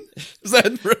 Is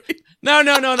that right? No,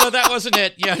 that wasn't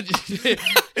it. Yeah.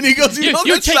 And he goes, You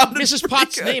that take sounded Mrs. pretty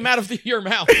Potts' good." name out of your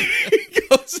mouth. He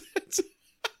goes,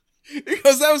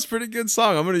 that was a pretty good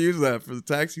song. I'm going to use that for the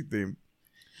taxi theme.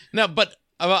 No, but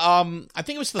I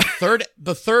think it was the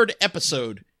third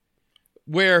episode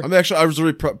where I was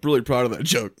really proud of that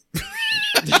joke.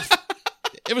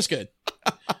 it was good.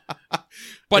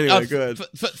 But Anyway, go ahead.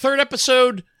 Third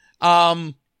episode,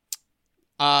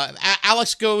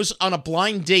 Alex goes on a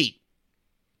blind date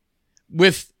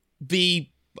with the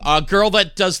girl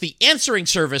that does the answering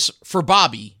service for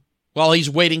Bobby while he's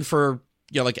waiting for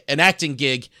like an acting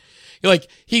gig. Like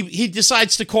he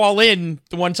decides to call in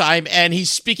the one time and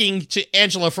he's speaking to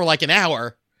Angela for like an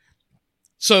hour.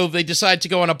 So they decide to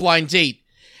go on a blind date.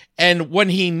 And when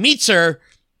he meets her,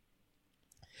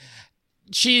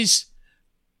 she's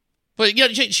a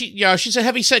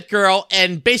heavyset girl,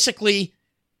 and basically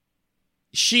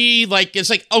she it's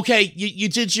like, okay, you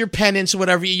did your penance or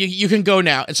whatever, you can go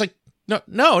now. It's like, no,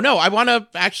 I want to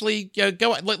actually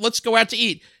go. Let's go out to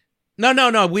eat.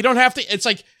 No, we don't have to. It's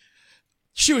like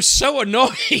she was so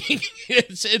annoying.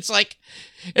 it's like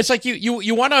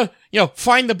you want to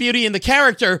find the beauty in the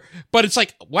character, but it's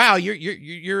like, wow,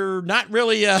 you're not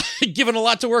really given a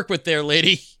lot to work with there,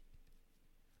 lady.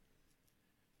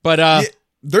 But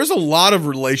there's a lot of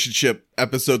relationship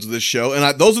episodes of this show,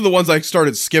 and those are the ones I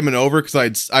started skimming over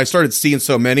because I started seeing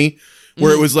so many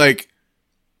where it was like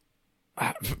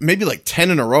maybe like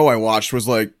 10 in a row I watched was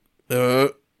like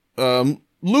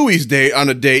Louie's on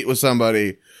a date with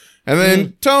somebody, and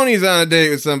then Tony's on a date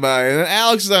with somebody, and then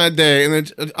Alex is on a date, and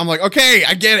then I'm like, okay,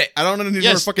 I get it. I don't know these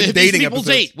more fucking dating people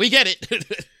episodes. Date. We get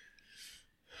it.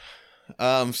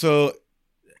 So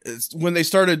when they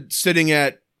started sitting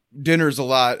at dinners a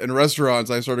lot in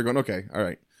restaurants, I started going, okay, all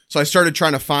right. So I started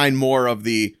trying to find more of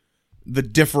the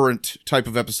different type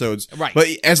of episodes. Right. But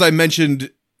as I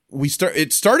mentioned,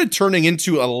 it started turning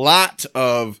into a lot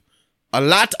of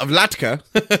Latka,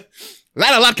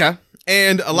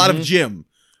 and a lot of Jim,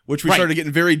 which we started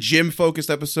getting very Jim focused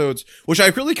episodes, which I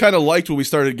really kind of liked when we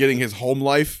started getting his home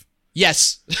life.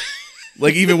 Yes.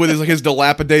 Like even with his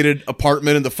dilapidated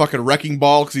apartment and the fucking wrecking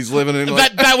ball because he's living in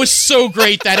that was so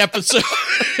great, that episode.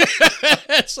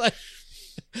 It's like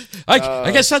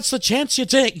I guess that's the chance you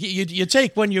take. You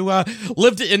take when you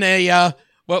lived in a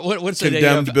what's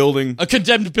condemned building. A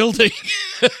condemned building.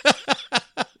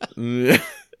 Yeah.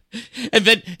 And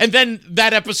then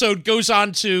that episode goes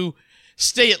on to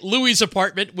stay at Louie's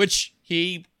apartment, which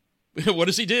what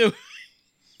does he do?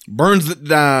 Burns it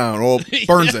down. Well,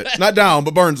 burns it. Not down,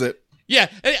 but burns it. Yeah,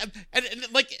 and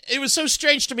like it was so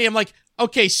strange to me. I'm like,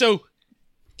 okay, so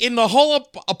in the whole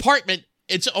apartment,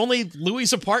 it's only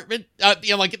Louie's apartment.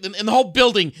 Like in the whole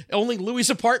building, only Louie's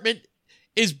apartment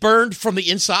is burned from the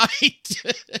inside.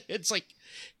 It's like,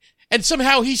 and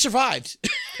somehow he survived.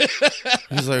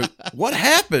 He's like, what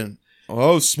happened?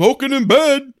 Oh, I was smoking in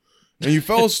bed, and you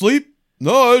fell asleep.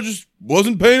 No, I just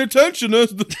wasn't paying attention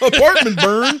as the apartment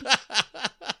burned.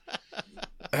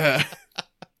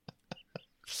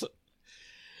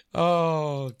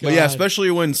 Oh, God. But yeah,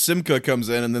 especially when Simca comes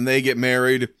in and then they get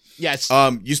married. Yes.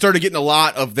 You started getting a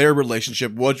lot of their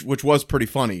relationship, which was pretty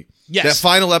funny. Yes. That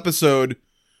final episode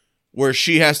where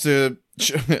she has to,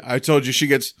 I told you she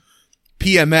gets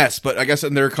PMS, but I guess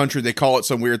in their country they call it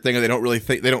some weird thing and they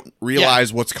don't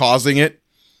realize what's causing it.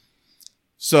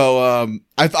 So,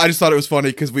 I just thought it was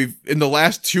funny because in the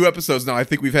last 2 episodes now, I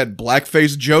think we've had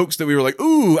blackface jokes that we were like,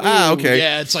 ooh, okay.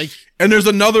 Yeah, it's like. And there's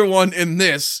another one in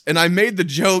this, and I made the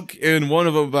joke in one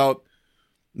of them about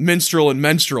minstrel and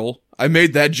menstrual. I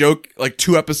made that joke like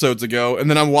 2 episodes ago, and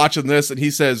then I'm watching this, and he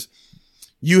says,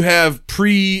 you have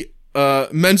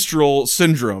menstrual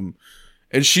syndrome.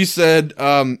 And she said,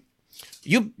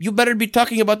 you better be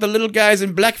talking about the little guys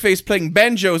in blackface playing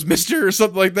banjos, mister, or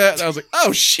something like that. And I was like,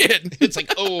 oh, shit. It's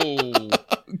like, oh.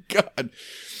 God.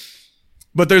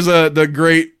 But there's the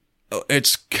great,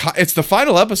 it's the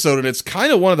final episode, and it's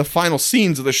kind of one of the final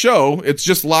scenes of the show. It's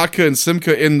just Latka and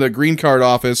Simca in the green card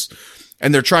office,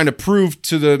 and they're trying to prove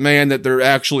to the man that they're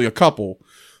actually a couple.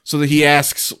 So that he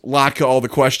asks Latka all the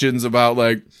questions about,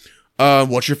 like,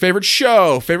 what's your favorite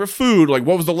show, favorite food, like,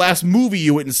 what was the last movie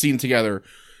you went and seen together?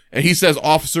 And he says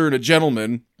Officer and a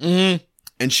Gentleman. Mm-hmm.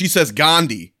 And she says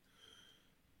Gandhi.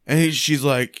 And she's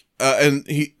like,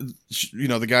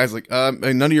 the guy's like, and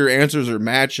none of your answers are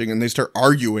matching. And they start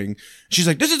arguing. She's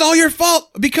like, this is all your fault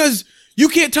because you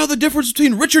can't tell the difference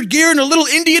between Richard Gere and a little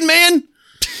Indian man.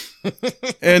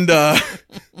 And,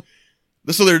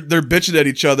 so they're bitching at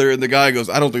each other. And the guy goes,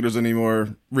 I don't think there's any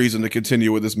more reason to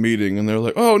continue with this meeting. And they're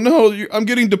like, oh no, I'm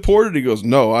getting deported. He goes,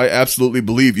 no, I absolutely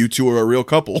believe you two are a real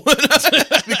couple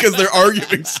because they're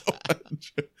arguing so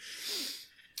much.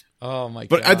 Oh my god!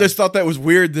 But I just thought that was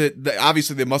weird that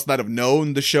obviously they must not have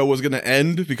known the show was going to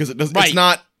end because it doesn't. Right. It's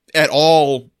not at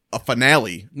all a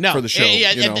finale for the show.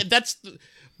 Yeah, and that's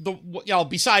the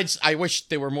besides, I wish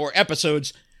there were more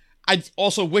episodes. I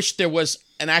also wish there was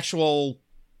an actual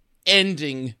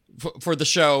ending for the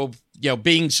show.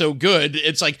 Being so good,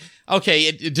 it's like okay,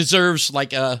 it deserves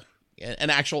like an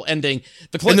actual ending.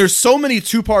 And there's so many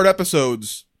 2-part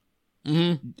episodes.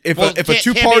 Mm-hmm. If a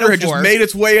 2-parter had just made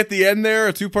its way at the end there,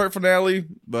 a 2-part finale,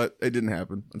 but it didn't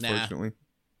happen, unfortunately.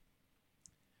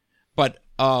 Nah. But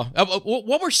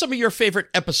what were some of your favorite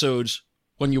episodes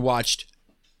when you watched?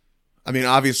 I mean,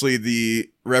 obviously the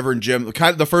Reverend Jim,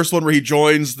 the first one where he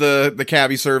joins the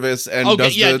cabbie service and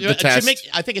does the test.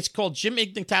 I think it's called Jim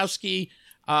Ignatowski,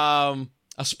 A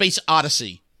Space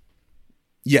Odyssey.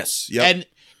 Yes. Yep. And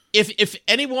if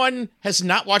anyone has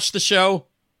not watched the show,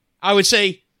 I would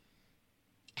say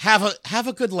have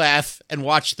a good laugh and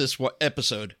watch this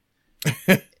episode.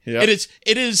 Yep.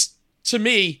 It is to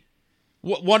me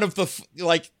one of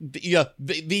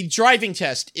the driving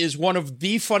test is one of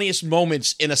the funniest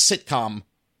moments in a sitcom,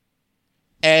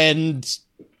 and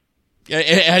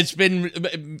it has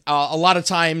been a lot of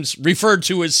times referred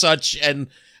to as such and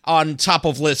on top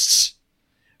of lists.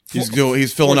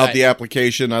 He's filling out the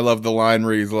application. I love the line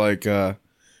where he's like, what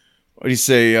do you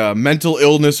say, mental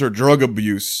illness or drug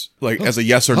abuse, like as a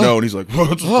yes or no, and he's like,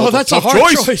 that's a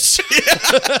hard choice.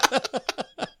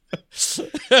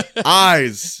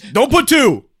 Eyes. Don't put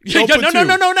 2.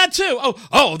 No, not 2.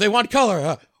 Oh, they want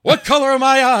color. What color are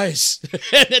my eyes?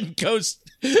 And then goes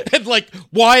and like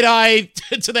wide eye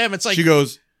to them. It's like she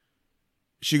goes.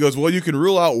 Well, you can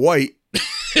rule out white.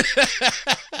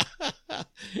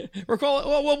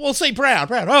 We'll say brown.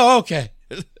 Oh, okay.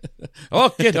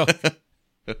 Okay.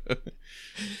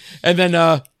 And then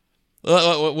I'm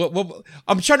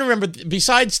trying to remember.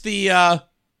 Besides the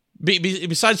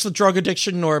drug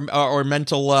addiction or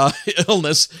mental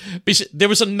illness, there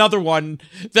was another one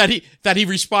that he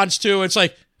responds to. It's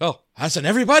like, oh, hasn't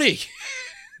everybody?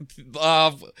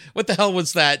 What the hell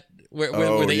was that?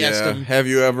 Where they asked him, have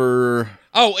you ever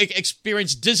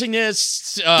experienced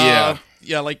dizziness?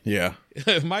 Migraines.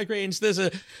 There's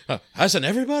hasn't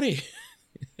everybody?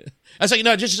 I was like,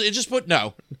 no, just put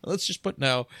no. Let's just put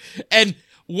no. And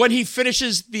when he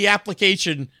finishes the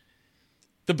application,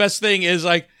 the best thing is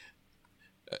like,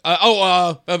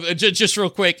 just real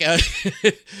quick.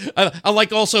 I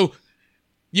like also,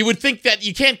 you would think that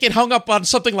you can't get hung up on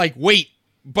something like weight,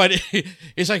 but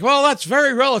it's like, well, that's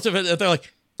very relative. And they're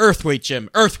like, earth weight, Jim,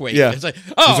 earth weight. Yeah. It's like,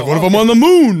 he's like, what if I'm on the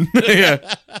moon?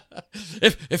 Yeah.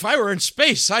 If I were in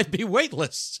space, I'd be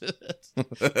weightless.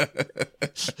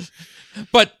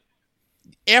 But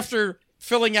after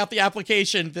filling out the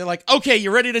application, they're like, okay,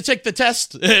 you ready to take the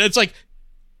test? And it's like,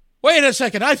 wait a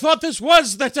second, I thought this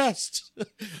was the test.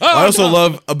 I also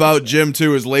love about Jim,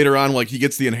 too, is later on, like, he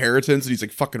gets the inheritance and he's,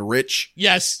 like, fucking rich.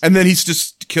 Yes. And then he's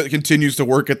just continues to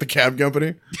work at the cab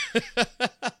company.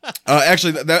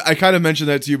 Actually, I kind of mentioned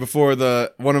that to you before.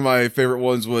 One of my favorite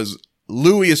ones was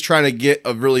Louis is trying to get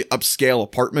a really upscale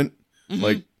apartment,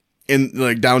 like, in,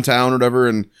 like, downtown or whatever,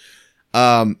 and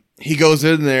he goes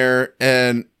in there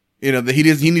and, he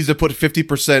needs to put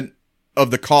 50% of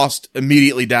the cost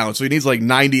immediately down. So he needs like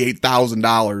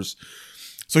 $98,000.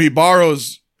 So he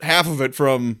borrows half of it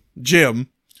from Jim,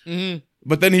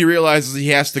 but then he realizes he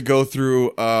has to go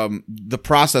through the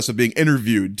process of being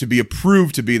interviewed to be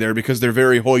approved to be there because they're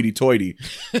very hoity-toity.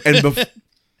 And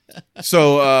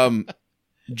so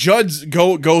Judd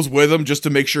goes with him just to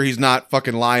make sure he's not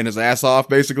fucking lying his ass off,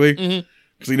 basically,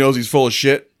 because he knows he's full of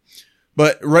shit.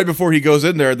 But right before he goes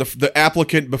in there, the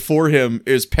applicant before him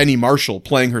is Penny Marshall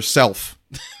playing herself.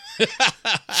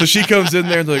 So she comes in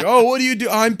there and they're like, oh, what do you do?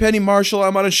 I'm Penny Marshall.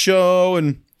 I'm on a show.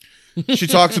 And she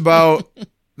talks about,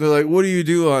 they're like, what do you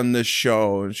do on this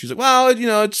show? And she's like, well,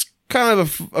 it's kind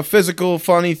of a physical,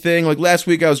 funny thing. Like last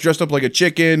week I was dressed up like a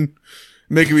chicken,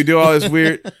 making me do all this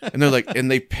weird. And they're like, and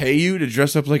they pay you to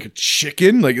dress up like a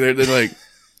chicken? Like they're like,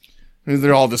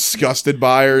 they're all disgusted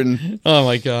by her. And oh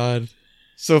my God.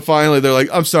 So finally, they're like,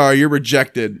 I'm sorry, you're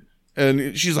rejected.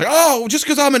 And she's like, oh, just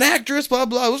because I'm an actress, blah,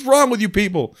 blah. What's wrong with you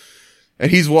people?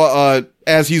 And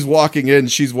as he's walking in,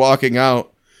 she's walking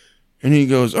out. And he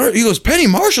goes, all right, he goes, Penny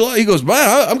Marshall. He goes,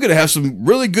 man, I'm going to have some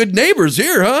really good neighbors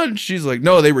here, huh? And she's like,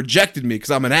 no, they rejected me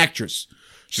because I'm an actress.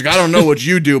 She's like, I don't know what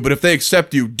you do, but if they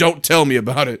accept you, don't tell me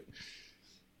about it.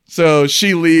 So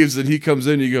she leaves and he comes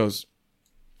in and he goes,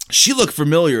 she looked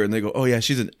familiar. And they go, oh yeah,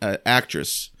 she's an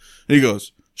actress. And he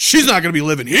goes, she's not going to be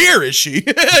living here, is she?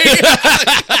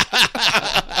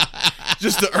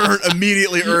 Just to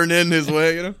immediately earn in his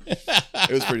way, you know?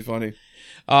 It was pretty funny.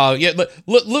 Yeah,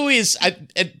 Louis is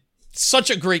such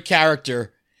a great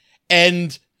character,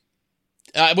 and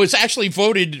was actually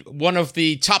voted one of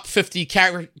the top 50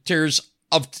 characters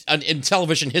in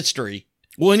television history.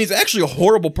 Well, and he's actually a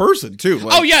horrible person too.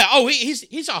 Like,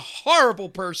 he's a horrible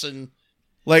person.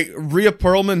 Like Rhea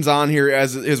Perlman's on here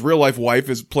as his real life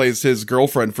wife, plays his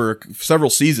girlfriend for several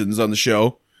seasons on the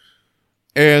show,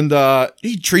 and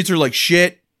he treats her like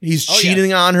shit. He's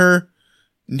cheating on her.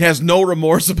 And has no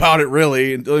remorse about it,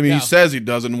 really. I mean, he says he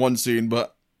does in one scene,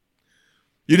 but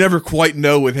you never quite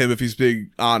know with him if he's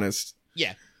being honest.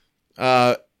 Yeah.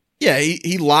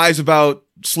 He lies about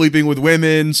sleeping with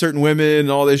certain women,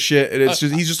 and all this shit, and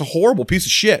he's just a horrible piece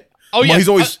of shit. Oh, yeah. He's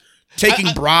always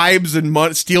taking bribes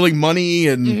and stealing money,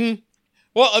 and... Mm-hmm.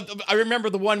 Well, I remember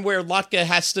the one where Latka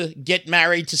has to get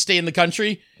married to stay in the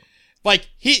country. Like,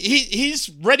 he's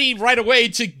ready right away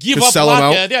to give up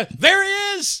Latka. Yeah, there he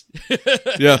is!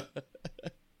 Yeah.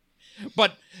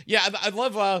 But, yeah, I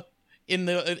love in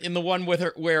the one with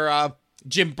her where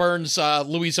Jim burns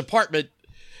Louis' apartment,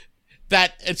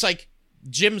 that it's like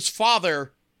Jim's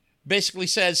father basically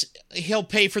says he'll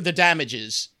pay for the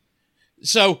damages.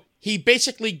 So he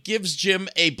basically gives Jim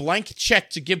a blank check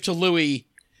to give to Louis,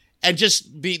 and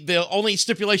just the only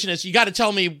stipulation is you got to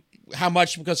tell me how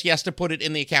much, because he has to put it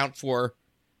in the account for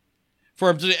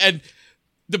him to, and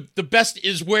the best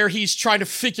is where he's trying to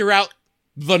figure out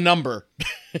the number.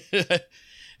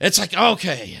 It's like,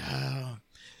 okay,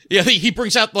 he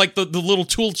brings out like the little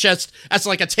tool chest as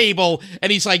like a table,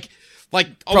 and he's like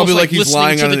probably like he's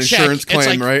lying on an insurance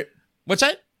claim, like, right? What's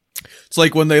that? It's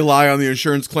like when they lie on the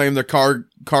insurance claim, their car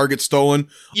gets stolen.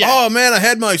 Yeah. Oh man, I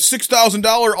had my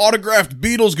 $6,000 autographed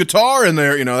Beatles guitar in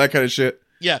there, that kind of shit.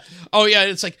 Yeah. Oh yeah,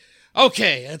 it's like,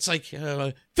 okay, it's like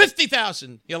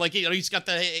 50,000. He's got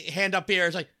the hand up here.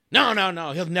 It's like,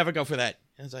 no, he'll never go for that.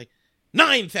 And it's like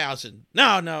 9,000.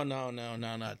 No,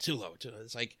 too low.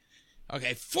 It's like,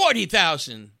 okay,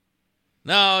 40,000.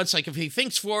 No, it's like if he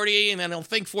thinks 40, and then he'll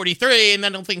think 43, and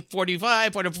then he'll think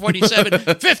 45, or 47,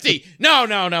 50.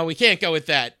 No, we can't go with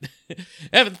that.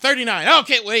 39.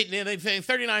 Okay, wait, they think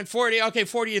 39, 40. Okay,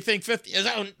 40, you think 50.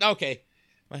 Okay.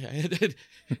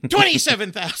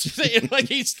 27,000. Like,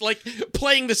 he's like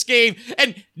playing this game,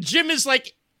 and Jim is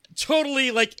like totally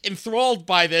like enthralled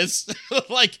by this.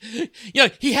 Like,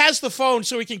 he has the phone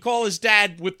so he can call his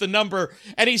dad with the number,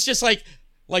 and he's just like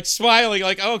smiling,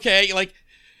 like, okay, like,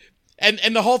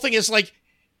 and the whole thing is like,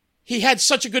 he had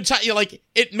such a good time. Like,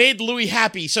 it made Louis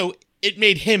happy, so it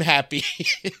made him happy.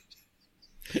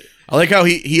 I like how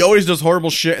he always does horrible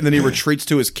shit, and then he retreats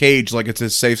to his cage like it's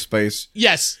his safe space.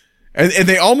 Yes. And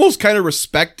they almost kind of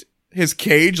respect his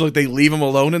cage, like they leave him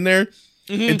alone in there.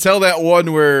 Mm-hmm. Until that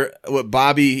one where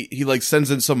Bobby, he like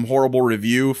sends in some horrible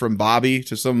review from Bobby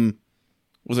to some,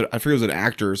 I forget, it was an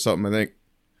actor or something, I think.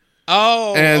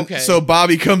 Oh, and okay. So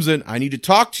Bobby comes in, I need to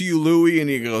talk to you, Louis, and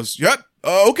he goes, yep,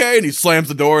 okay, and he slams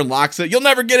the door and locks it. You'll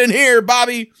never get in here,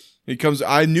 Bobby. He comes,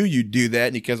 I knew you'd do that,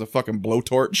 and he has a fucking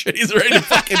blowtorch, and he's ready to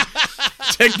fucking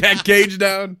take that cage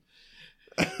down.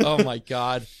 Oh my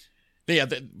god. Yeah,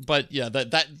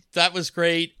 that was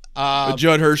great.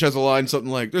 Judd Hirsch has a line,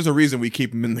 something like, there's a reason we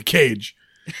keep him in the cage.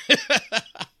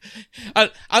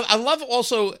 I love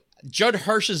also Judd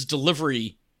Hirsch's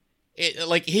delivery.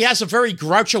 Like, he has a very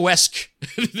Groucho-esque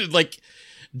like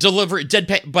delivery,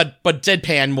 deadpan, but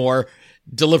deadpan more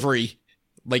delivery,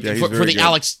 like, for the good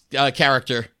Alex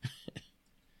character.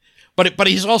 But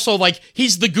he's also like,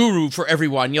 he's the guru for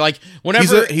everyone. You're like,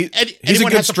 whenever he's a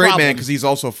good straight man because he's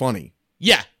also funny.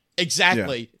 Yeah,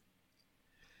 exactly. Yeah.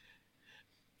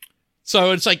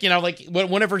 So it's like, like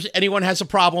whenever anyone has a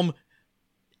problem,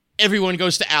 everyone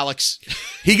goes to Alex.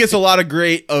 He gets a lot of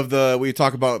we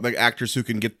talk about like actors who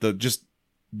can get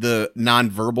the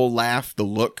non-verbal laugh, the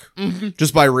look,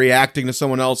 just by reacting to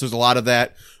someone else. There's a lot of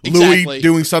that. Exactly. Louis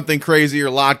doing something crazy, or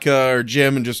Latka, or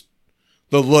Jim, and just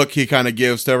the look he kind of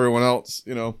gives to everyone else,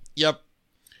 Yep.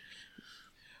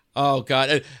 Oh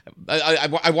god,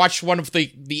 I watched one of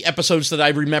the episodes that I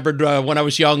remembered when I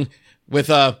was young with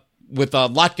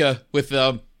Latka, with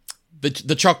the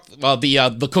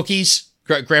cookies,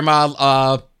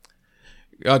 Grandma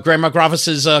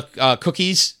Gravis's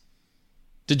cookies.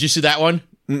 Did you see that one?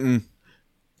 Mm-mm.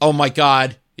 Oh my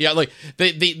god, Yeah, like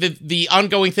the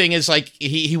ongoing thing is like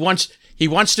he wants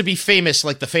to be famous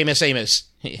like the famous Amos.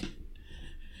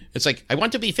 It's like, I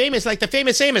want to be famous like the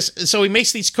famous Amos. So he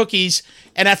makes these cookies,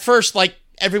 and at first, like,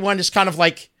 everyone is kind of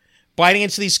like biting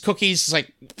into these cookies. It's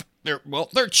like, they're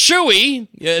chewy.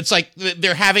 It's like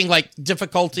they're having like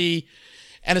difficulty,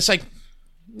 and it's like,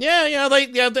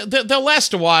 they'll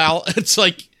last a while. It's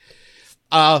like,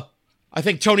 I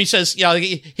think Tony says,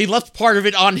 he left part of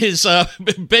it on his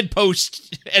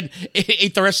bedpost and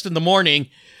ate the rest in the morning,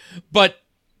 but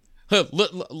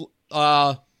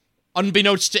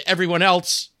unbeknownst to everyone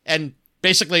else, and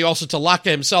basically also to Locke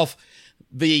himself,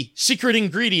 the secret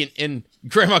ingredient in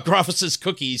Grandma Grofus's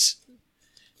cookies,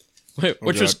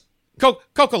 which was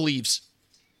cocoa leaves.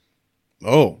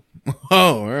 Oh,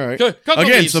 all right. Cocoa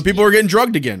again, leaves. so people were getting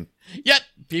drugged again. Yep,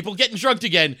 people getting drugged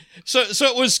again. So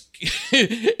it was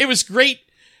it was great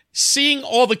seeing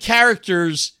all the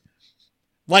characters,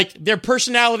 like, their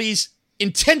personalities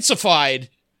intensified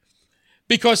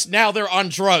because now they're on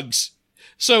drugs.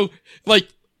 So, like,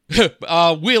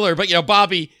 Wheeler, but,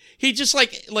 Bobby, he just,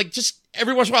 like, just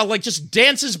every once in a while, like, just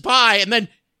dances by, and then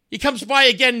he comes by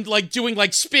again, like, doing,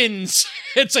 like, spins.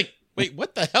 It's like, wait,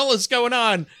 what the hell is going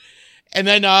on? And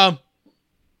then,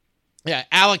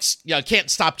 Alex, can't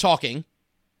stop talking.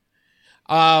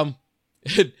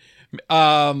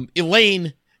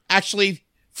 Elaine actually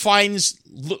finds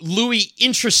Louis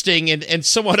interesting and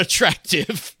somewhat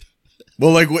attractive.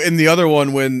 Well, like in the other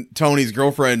one, when Tony's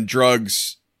girlfriend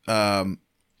drugs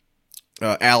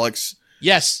Alex.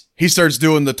 Yes. He starts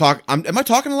doing the talk. Am I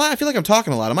talking a lot? I feel like I'm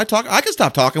talking a lot. Am I talking? I can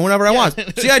stop talking whenever I want.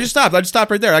 See, I just stopped. I just stopped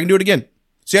right there. I can do it again.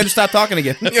 See, I just stopped talking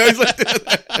again. He's like,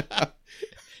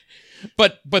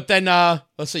 but then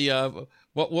let's see.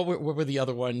 What were the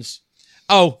other ones?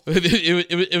 Oh,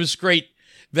 it was great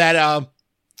that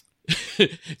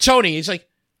Tony, he's like,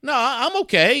 no, I'm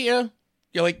okay. Yeah,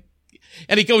 you're like,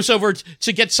 and he goes over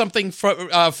to get something from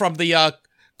the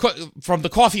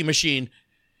coffee machine,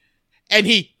 and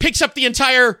he picks up the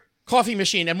entire coffee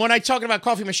machine. And when I'm talking about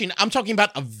coffee machine, I'm talking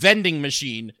about a vending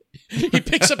machine. He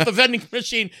picks up the vending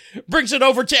machine, brings it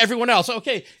over to everyone else.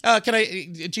 Okay,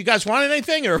 do you guys want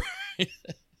anything? Or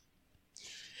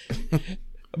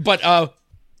but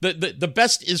the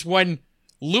best is when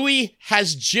Louis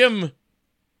has Jim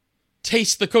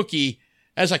taste the cookie.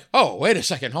 And it's like, oh, wait a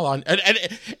second, hold on. And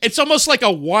it's almost like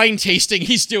a wine tasting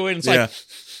he's doing. It's like,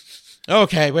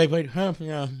 okay, wait.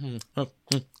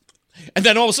 And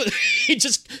then all of a sudden, he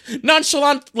just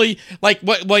nonchalantly, like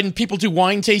when people do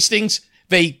wine tastings,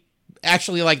 they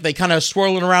actually, like, they kind of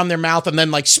swirl it around their mouth and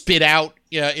then, like, spit out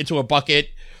into a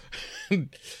bucket.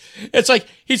 It's like,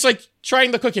 he's like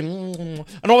trying the cookie, and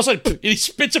all of a sudden, he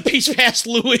spits a piece past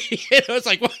Louis. And I was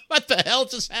like, what the hell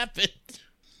just happened?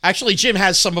 Actually, Jim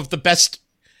has some of the best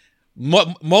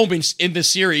moments in this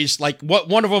series. Like,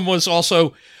 one of them was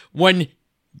also when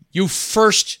you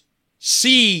first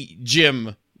see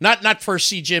Jim. Not first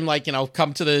see Jim, like,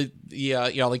 come to the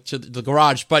like to the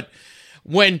garage, but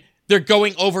when they're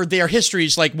going over their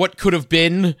histories, like what could have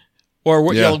been, or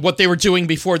what what they were doing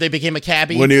before they became a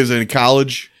cabbie. When he was in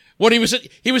college. When he was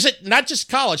at not just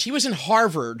college, he was in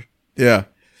Harvard. Yeah.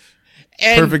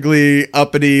 And, perfectly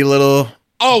uppity little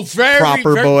very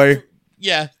proper boy.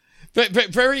 Yeah.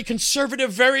 Very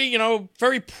conservative, very,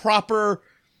 very proper,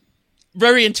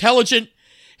 very intelligent.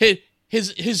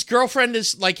 His girlfriend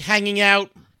is, like, hanging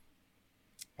out,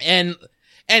 and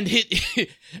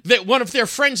that one of their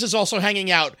friends is also hanging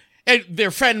out, and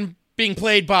their friend being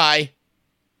played by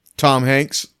Tom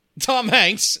Hanks.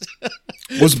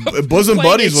 Was Bosom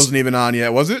Buddies wasn't even on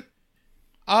yet, was it?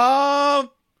 I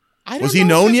don't know. Was he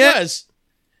known yet? Was.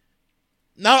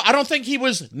 No, I don't think he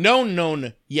was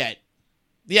known yet.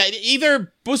 Yeah,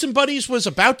 either Bosom Buddies was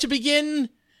about to begin,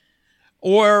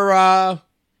 or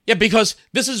because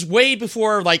this is way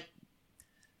before, like,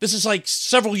 this is like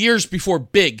several years before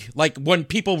Big, like when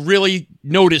people really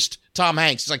noticed Tom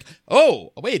Hanks. It's like,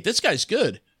 oh, wait, this guy's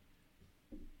good.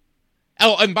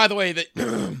 Oh, and by the way,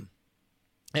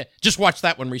 just watched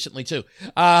that one recently too.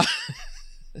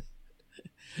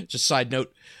 Just side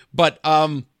note, but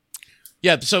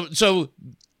so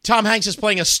Tom Hanks is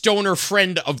playing a stoner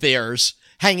friend of theirs,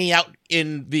 hanging out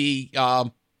in the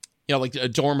like a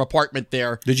dorm apartment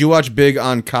there. Did you watch Big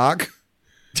on Cock?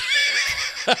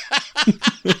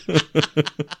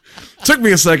 Took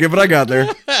me a second, but I got there.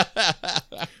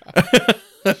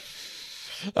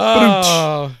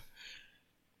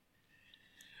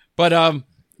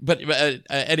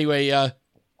 Anyway,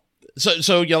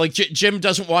 so like Jim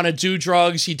doesn't want to do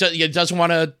drugs. He doesn't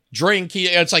want to drink.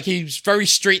 It's like he's very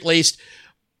straight laced,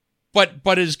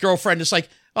 but his girlfriend is like,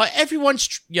 everyone's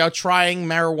trying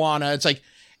marijuana. It's like,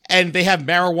 and they have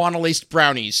marijuana-laced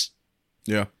brownies.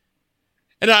 Yeah.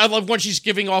 And I love when she's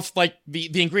giving off, like,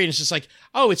 the ingredients. It's like,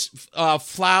 oh, it's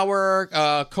flour,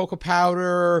 cocoa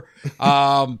powder,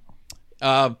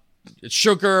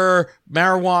 sugar,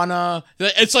 marijuana.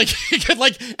 It's like,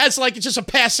 it's like just a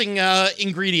passing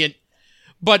ingredient.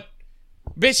 But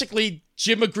basically,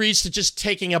 Jim agrees to just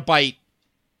taking a bite.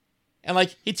 And,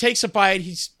 like, he takes a bite,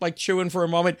 he's, like, chewing for a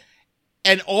moment,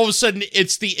 and all of a sudden,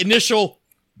 it's the initial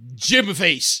Jim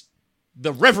face.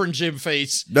 The Reverend Jim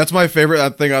face. That's my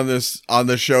favorite thing on this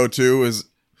show too, is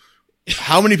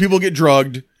how many people get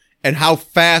drugged and how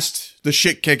fast the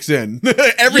shit kicks in.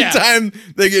 Every time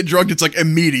they get drugged, it's like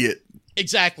immediate.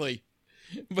 Exactly.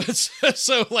 But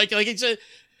so like it's a,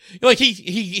 like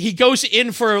he goes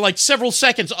in for like several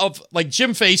seconds of like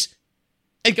Jim face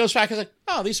and goes back and is like,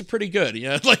 oh, these are pretty good, you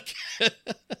know, like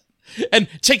and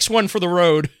takes one for the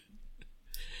road.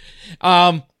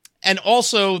 And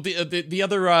also the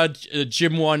other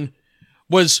Jim one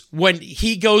was when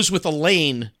he goes with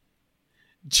Elaine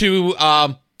to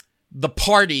the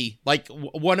party, like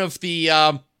one of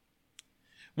the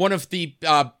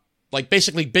like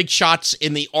basically big shots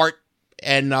in the art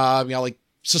and like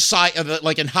society,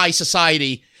 like in high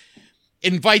society,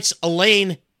 invites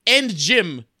Elaine and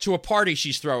Jim to a party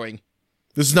she's throwing.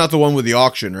 This is not the one with the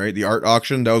auction, right? The art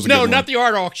auction? That was a good one. No, not the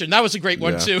art auction. That was a great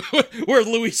one too, where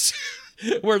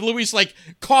Louis like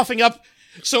coughing up,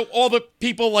 so all the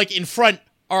people like in front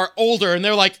are older, and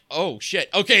they're like, "Oh shit,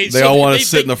 okay." They all want to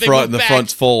sit in the front, and the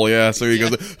front's full. Yeah, so he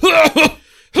goes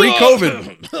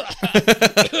pre-COVID.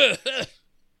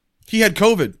 He had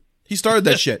COVID. He started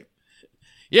that shit.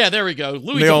 Yeah, there we go.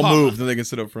 Louis. They all moved, and they can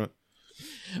sit up front.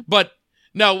 But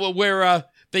no, where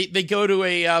they go to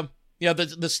a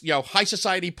this high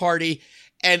society party,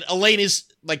 and Elaine is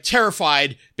like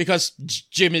terrified because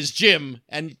Jim is Jim,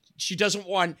 and she doesn't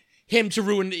want him to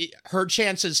ruin her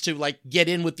chances to, like, get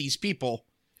in with these people.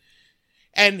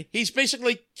 And he's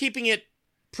basically keeping it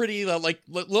pretty,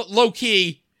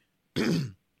 low-key.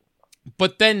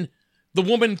 But then the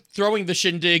woman throwing the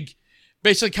shindig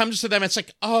basically comes to them and it's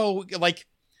like, oh, like,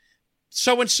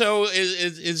 so-and-so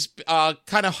is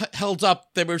kind of held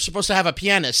up. They were supposed to have a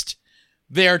pianist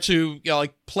there to,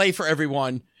 play for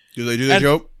everyone. Do they do the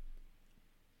joke?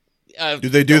 Do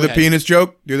they do the pianist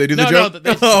joke? Do they do the joke?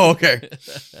 No, oh, okay.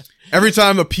 Every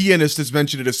time a pianist is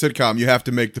mentioned in a sitcom, you have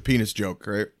to make the penis joke,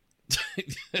 right?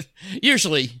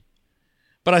 Usually.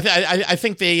 But I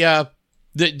think they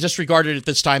disregarded it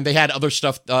this time. They had other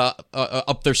stuff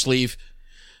up their sleeve.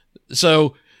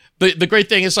 So the great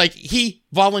thing is, like, he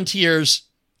volunteers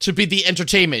to be the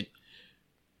entertainment.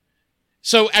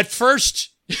 So at first,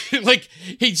 like,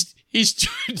 he's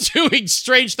doing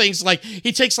strange things, like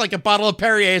he takes like a bottle of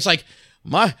Perrier. It's like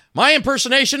my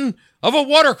impersonation of a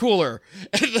water cooler,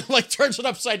 and like turns it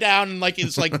upside down and like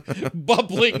it's like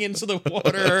bubbling into the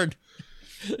water.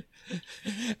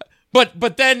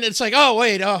 But then it's like, oh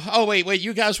wait,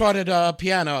 you guys wanted a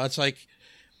piano. It's like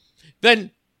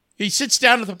then he sits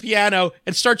down at the piano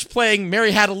and starts playing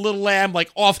 "Mary Had a Little Lamb" like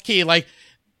off key, like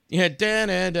yeah,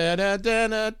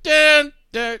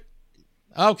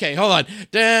 okay, hold on.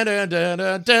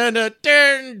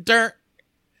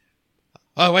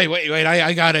 Oh, wait,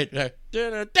 I got it.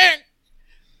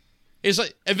 It's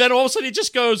like, and then all of a sudden he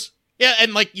just goes, yeah,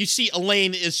 and like you see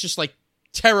Elaine is just like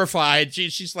terrified.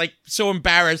 She's like so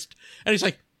embarrassed. And he's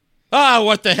like,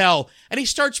 what the hell? And he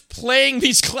starts playing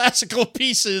these classical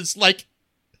pieces like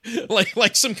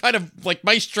some kind of like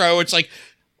maestro. It's like,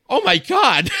 oh my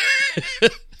God.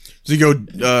 Does he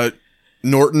go,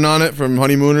 Norton on it from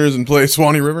Honeymooners and play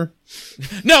Swanee River?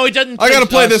 No, he doesn't. I gotta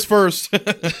play this first.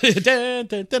 It's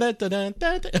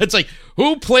like,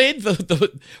 who played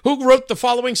who wrote the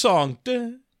following song?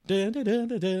 Ed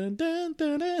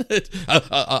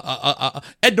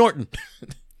Norton.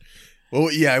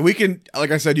 Well, yeah, we can, like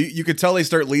I said, you could tell they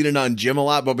start leaning on Jim a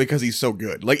lot, but because he's so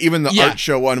good. Like, even the art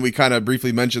show one we kind of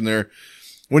briefly mentioned there,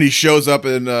 when he shows up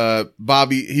in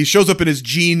he shows up in his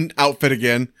jean outfit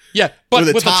again. Yeah, but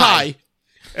with a tie.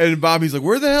 And Bobby's like,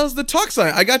 where the hell's the tux?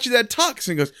 I got you that tux.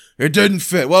 And he goes, it didn't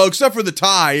fit. Well, except for the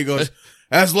tie. He goes,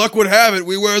 as luck would have it,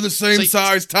 we wear the same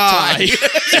size tie.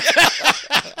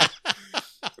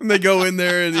 And they go in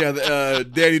there, and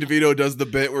Danny DeVito does the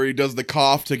bit where he does the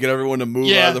cough to get everyone to move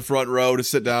out of the front row to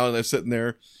sit down, and they're sitting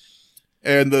there.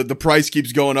 And the price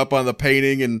keeps going up on the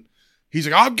painting, and he's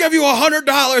like, I'll give you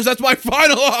 $100. That's my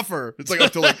final offer. It's like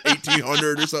up to like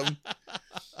 $1,800 or something.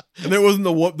 And there wasn't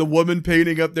the woman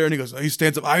painting up there, and he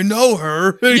stands up. I know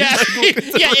her. Yeah,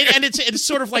 and it's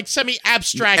sort of like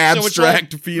semi-abstract.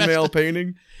 Abstract female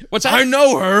painting. What's that? I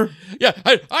know her. Yeah,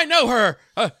 I know her.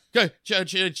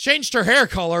 changed her hair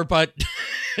color, but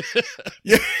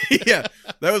Yeah, yeah,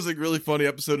 that was a really funny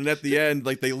episode. And at the end,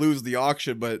 like they lose the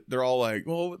auction, but they're all like,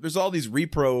 "Well, there's all these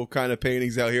repro kind of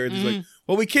paintings out here." And he's like,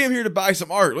 "Well, we came here to buy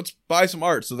some art. Let's buy some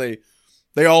art." So they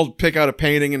all pick out a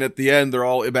painting, and at the end, they're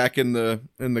all back in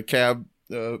the cab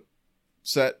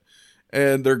set,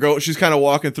 and she's kind of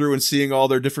walking through and seeing all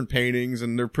their different paintings,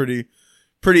 and they're pretty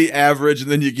average.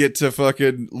 And then you get to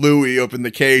fucking Louis up in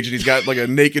the cage, and he's got like a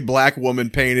naked black woman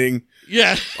painting.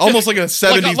 yeah, Almost like a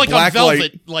 70s like black a velvet,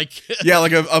 light. like Yeah,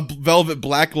 like a velvet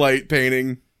black light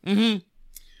painting. Mm-hmm.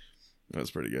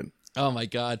 That's pretty good. Oh my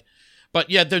god. But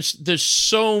yeah, there's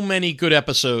so many good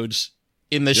episodes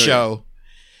in the Yeah, show.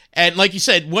 And like you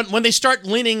said, when they start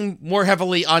leaning more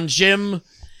heavily on Jim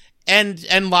and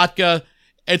Latka,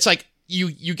 it's like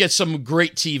you get some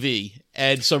great TV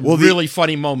and some really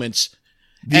funny moments.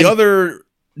 The other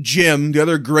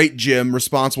great Jim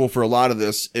responsible for a lot of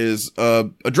this is a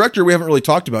director we haven't really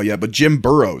talked about yet, but Jim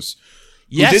Burrows.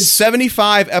 Yes. Who did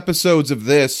 75 episodes of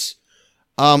this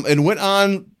and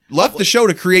left the show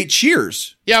to create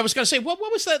Cheers. Yeah, I was going to say, what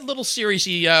was that little series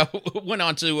he went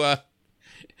on to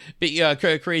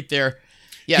create there?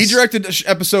 Yes. He directed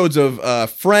episodes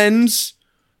of Friends,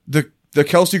 the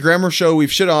Kelsey Grammer show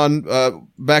we've shit on,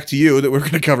 Back to You, that we're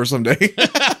going to cover someday.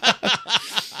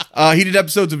 He did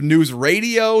episodes of News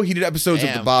Radio. He did episodes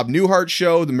of the Bob Newhart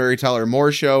Show, the Mary Tyler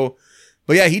Moore Show.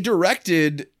 But yeah, he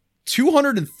directed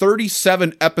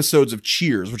 237 episodes of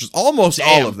Cheers, which is almost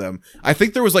all of them. I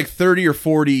think there was like 30 or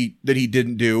 40 that he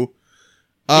didn't do.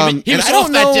 He was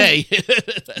off that day.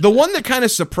 The one that kind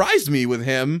of surprised me with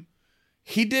him,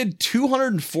 he did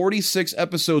 246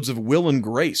 episodes of Will and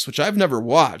Grace, which I've never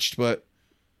watched, but...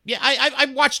 Yeah,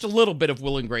 I watched a little bit of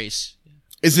Will and Grace.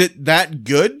 Is it that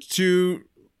good to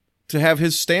have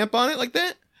his stamp on it like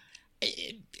that?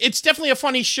 It's definitely a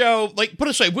funny show. Like, put it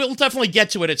this way, we'll definitely get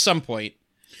to it at some point.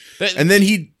 And then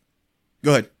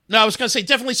go ahead. No, I was going to say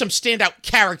definitely some standout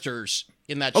characters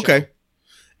in that show. Okay.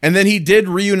 And then he did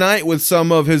reunite with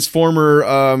some of his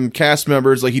former cast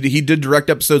members. Like he did direct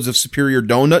episodes of Superior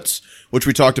Donuts, which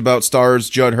we talked about, stars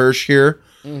Judd Hirsch here.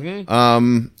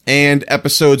 Mm-hmm. And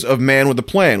episodes of Man with a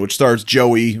Plan, which stars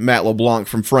Joey Matt LeBlanc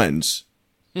from Friends.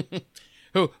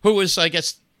 Who is, I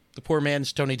guess, the poor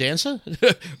man's Tony Danza?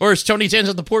 Or is Tony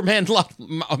Danza the poor man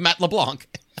Matt LeBlanc?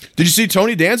 Did you see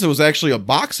Tony Danza was actually a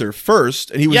boxer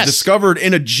first, and he was discovered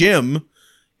in a gym,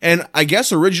 and I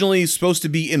guess originally supposed to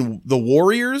be in The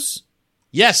Warriors?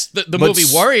 Yes, the movie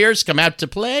Warriors come out to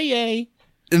play,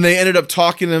 and they ended up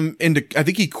talking him into, I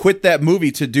think he quit that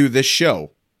movie to do this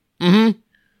show. Mm-hmm.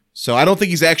 So I don't think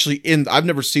he's actually I've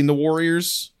never seen The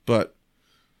Warriors, but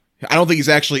I don't think he's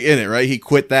actually in it, right? He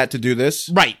quit that to do this?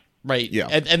 Right. Yeah.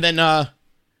 And then,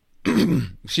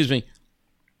 excuse me.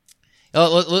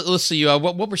 Let's see.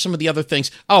 What were some of the other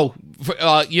things? Oh,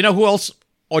 you know who else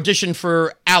auditioned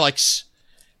for Alex?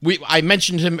 I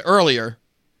mentioned him earlier,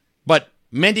 but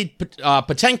Mandy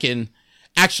Patinkin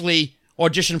actually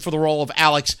auditioned for the role of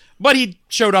Alex, but he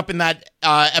showed up in that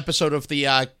episode of the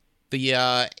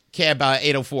Cab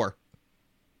 804.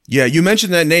 Yeah, you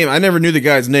mentioned that name. I never knew the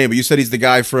guy's name, but you said he's the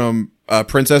guy from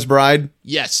Princess Bride.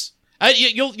 Yes,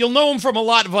 you'll know him from a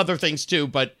lot of other things too,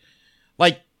 but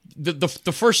like the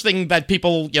first thing that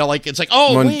people like, it's like,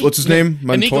 wait, what's his name?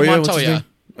 Inigo Montoya.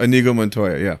 Inigo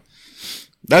Montoya. Yeah,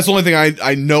 that's the only thing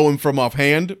I know him from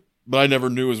offhand, but I never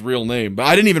knew his real name. But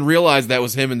I didn't even realize that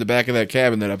was him in the back of that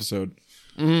cab in that episode.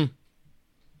 Mm-hmm.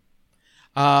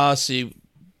 See,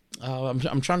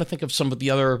 I'm trying to think of some of the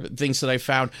other things that I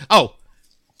found. Oh,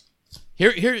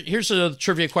 here's a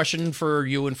trivia question for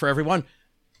you and for everyone.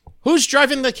 Who's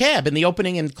driving the cab in the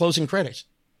opening and closing credits?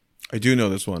 I do know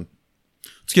this one.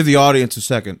 Let's give the audience a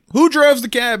second. Who drives the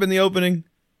cab in the opening?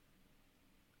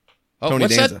 Tony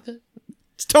Danza. That?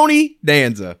 It's Tony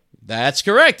Danza. That's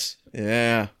correct.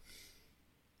 Yeah.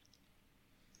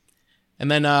 And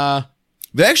then,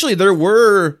 there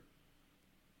were,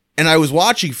 and I was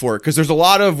watching for it, because there's a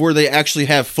lot of where they actually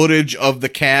have footage of the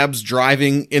cabs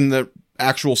driving in the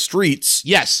actual streets.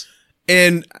 Yes.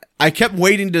 And I kept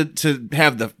waiting to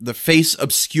have the face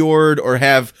obscured or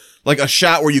have like a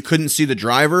shot where you couldn't see the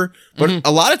driver. But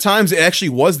a lot of times it actually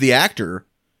was the actor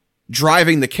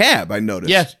driving the cab, I noticed.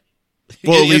 Yeah.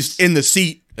 Well, at least in the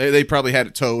seat. They probably had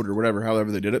it towed or whatever,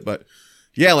 however they did it. But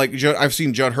yeah, like I've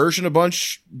seen Judd Hirsch in a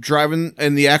bunch driving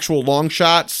in the actual long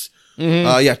shots.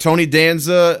 Mm-hmm. Tony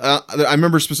Danza. I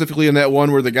remember specifically in that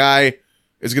one where the guy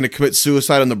is going to commit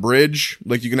suicide on the bridge.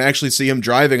 Like, you can actually see him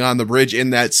driving on the bridge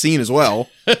in that scene as well.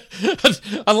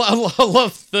 I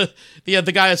love the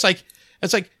guy. It's like,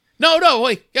 no,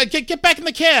 wait, get back in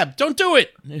the cab. Don't do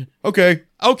it. Okay.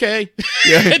 okay.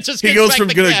 Yeah, Just he gets goes back from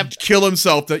the gonna cab. kill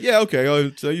himself to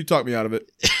okay. So you talked me out of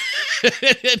it.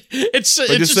 It's Like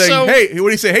it's just just saying, so. hey, what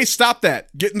do you say? Hey, stop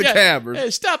that! Get in the Yeah, cab. Or, hey,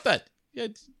 stop that. Yeah,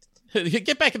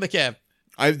 get back in the cab.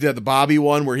 the Bobby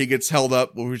one where he gets held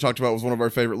up. What we talked about was one of our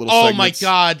favorite little. Oh segments. my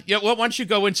God! Yeah, well, why don't you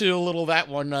go into a little of that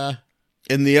one?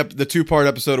 In the 2-part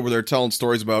episode where they're telling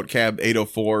stories about Cab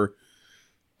 804,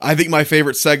 I think my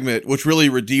favorite segment, which really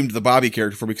redeemed the Bobby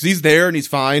character for me, because he's there and he's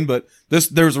fine, but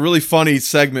there's a really funny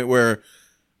segment where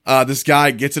this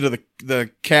guy gets into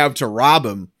the cab to rob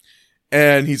him,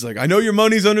 and he's like, I know your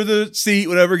money's under the seat,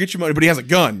 whatever, get your money, but he has a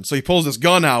gun, so he pulls this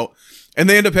gun out, and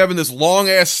they end up having this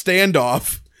long-ass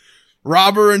standoff,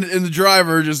 robber and the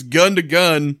driver, just gun to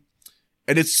gun.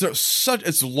 And it's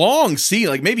it's long scene,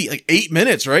 like maybe like 8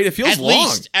 minutes, right? It feels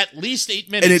long. At least 8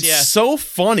 minutes. And it's so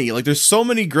funny. Like there's so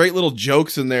many great little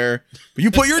jokes in there. But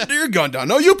you put your gun down.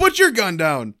 No, you put your gun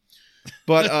down.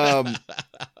 But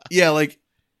yeah, like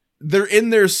they're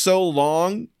in there so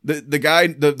long. The guy,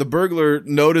 the burglar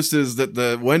notices that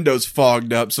the window's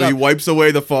fogged up, so he wipes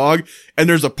away the fog, and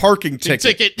there's a parking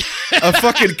ticket. A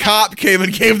fucking cop came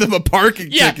and gave them a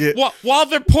parking ticket. While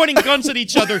they're pointing guns at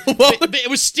each other, it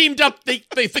was steamed up.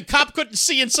 The cop couldn't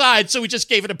see inside, so he just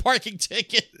gave it a parking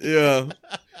ticket. Yeah.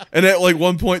 And at like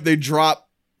one point they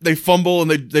fumble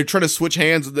and they try to switch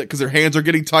hands because their hands are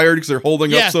getting tired because they're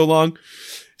holding up so long.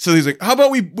 So he's like, how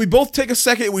about we both take a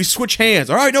second and we switch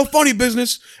hands? All right, no funny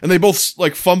business. And they both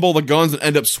like fumble the guns and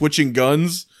end up switching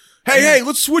guns. Hey,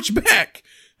 let's switch back.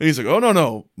 And he's like, oh,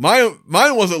 no.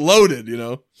 Mine wasn't loaded, you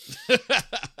know?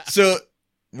 So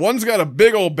one's got a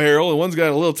big old barrel and one's got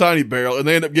a little tiny barrel, and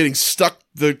they end up getting stuck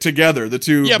together, the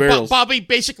two barrels. Bobby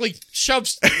basically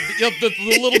shoves the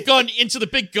little gun into the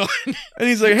big gun. And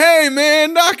he's like, hey,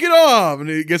 man, knock it off. And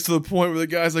he gets to the point where the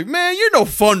guy's like, man, you're no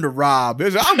fun to rob.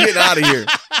 He's like, I'm getting out of here.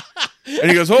 And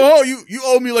he goes, oh, you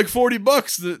owe me like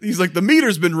 $40. He's like, the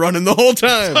meter's been running the whole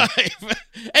time.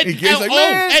 and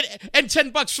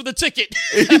 $10 for the ticket.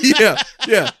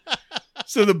 Yeah.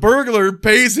 So the burglar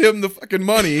pays him the fucking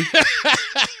money.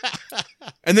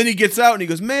 And then he gets out and he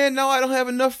goes, man, now I don't have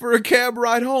enough for a cab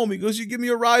ride home. He goes, you give me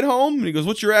a ride home? And he goes,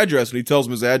 what's your address? And he tells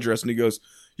him his address and he goes,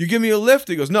 you give me a lift?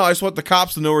 He goes, no, I just want the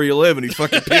cops to know where you live. And he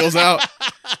fucking peels out.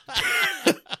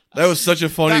 That was such a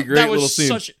funny, great little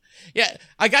scene. Yeah,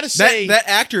 I gotta say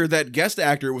that guest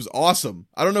actor was awesome.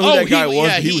 I don't know who that guy was,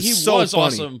 but he was so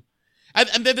funny. Awesome.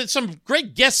 And there's some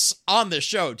great guests on this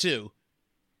show too.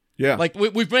 Yeah, like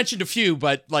we've mentioned a few,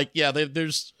 but like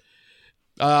there's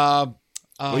you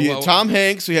had Tom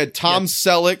Hanks, we had Tom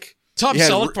Selleck. Tom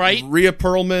Selleck, right? Rhea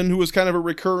Perlman, who was kind of a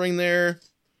recurring there.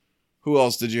 Who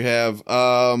else did you have?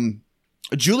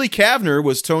 Julie Kavner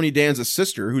was Tony Danza's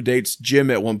sister, who dates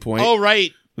Jim at one point. Oh,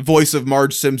 right. The voice of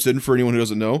Marge Simpson, for anyone who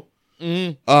doesn't know.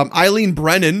 Mm-hmm. Eileen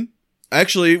Brennan,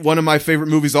 actually one of my favorite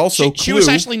movies also. She was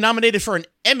actually nominated for an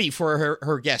Emmy for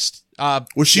her guest.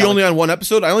 Was she only on one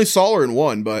episode? I only saw her in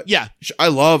one, but yeah. I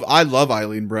love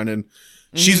Eileen Brennan.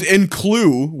 Mm-hmm. She's in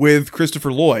Clue with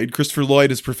Christopher Lloyd. Christopher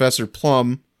Lloyd is Professor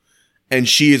Plum, and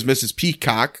she is Mrs.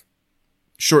 Peacock,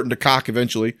 shortened to Cock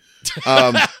eventually.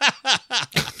 I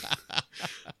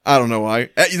don't know why.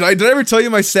 Did I ever tell you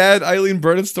my sad Eileen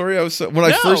Brennan story? I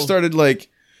first started, like,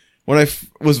 when I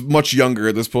was much younger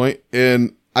at this point,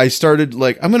 and I started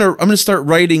like, I'm gonna start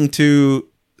writing to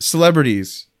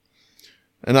celebrities,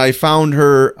 and I found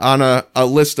her on a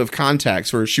list of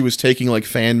contacts where she was taking like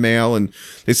fan mail, and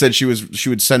they said she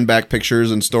would send back pictures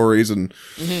and stories, and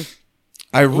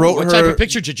I wrote her. What type of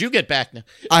picture did you get back now?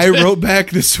 I wrote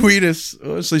back the sweetest.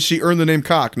 Honestly, she earned the name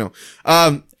Cock. No,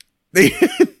 I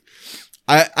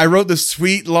wrote this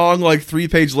sweet, long, like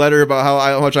 3-page letter about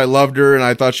how much I loved her and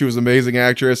I thought she was an amazing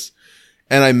actress.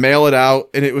 And I mail it out,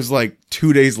 and it was like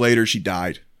 2 days later she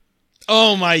died.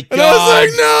 Oh my God. And I was like,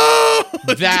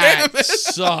 no! That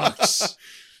sucks.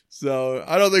 So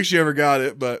I don't think she ever got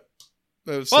it, but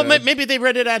that was well, sad. maybe they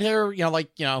read it at her,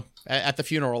 at the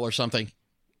funeral or something.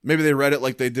 Maybe they read it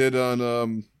like they did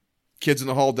on Kids in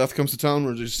the Hall, Death Comes to Town,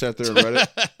 where they just sat there and read it.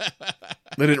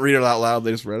 They didn't read it out loud,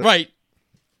 they just read it. Right.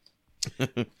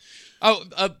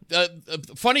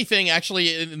 Funny thing,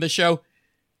 actually, in the show,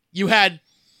 you had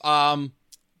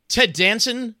Ted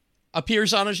Danson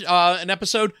appears on an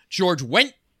episode. George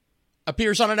Wendt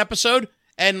appears on an episode.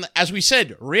 And as we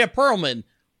said, Rhea Perlman.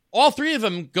 All three of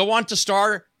them go on to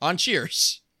star on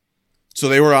Cheers. So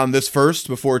they were on this first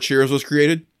before Cheers was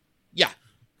created? Yeah.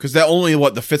 Because that only,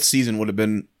 the 5th season would have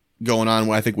been going on,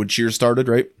 I think, when Cheers started,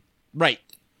 right? Right.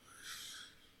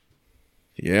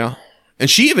 Yeah. And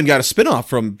she even got a spinoff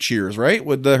from Cheers, right?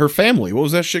 With her family. What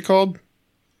was that shit called?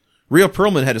 Rhea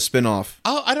Perlman had a spinoff.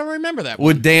 Oh, I don't remember that one.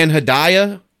 With Dan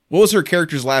Hedaya. What was her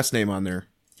character's last name on there?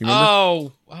 You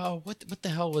remember? What the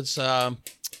hell was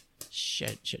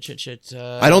shit.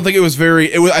 I don't think it was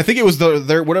very. I think it was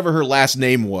their whatever her last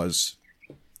name was.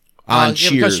 On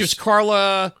Cheers, because she was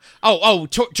Carla.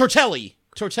 Tortelli.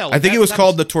 I think it was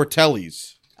called the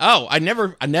Tortellis. Oh, I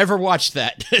never watched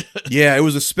that. Yeah, it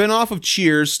was a spinoff of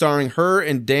Cheers, starring her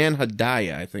and Dan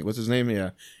Hedaya. I think what's his name? Yeah,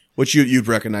 which you'd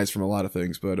recognize from a lot of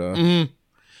things, but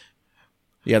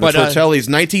yeah, the Tortellis,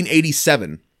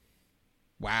 1987.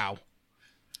 Wow.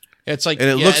 It's like, and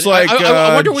it looks like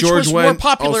I wonder which George was Wendt more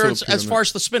popular also as far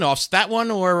as the spin-offs. That one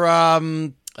or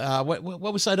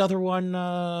what was that other one?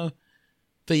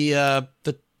 The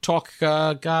talk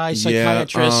guy,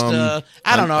 psychiatrist. I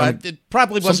don't know. It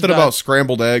probably wasn't something about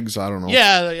scrambled eggs. I don't know.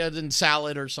 Yeah, and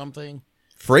salad or something.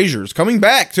 Frasier's coming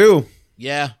back too.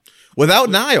 Yeah, without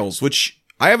Niles, which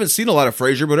I haven't seen a lot of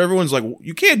Frasier, but everyone's like,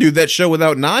 you can't do that show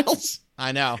without Niles.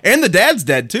 I know. And the dad's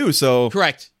dead too. So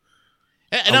correct.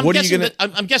 And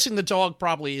I'm guessing the dog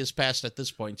probably is passed at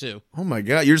this point too. Oh my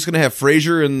god, you're just gonna have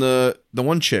Frasier and the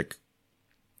one chick,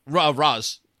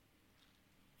 Roz.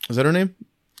 Is that her name?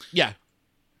 Yeah.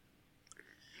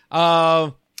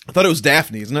 I thought it was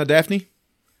Daphne. Isn't that Daphne?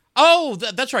 Oh,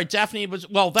 that's right. Daphne was.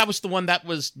 Well, that was the one that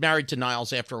was married to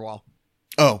Niles after a while.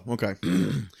 Oh, okay.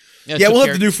 Yeah, we'll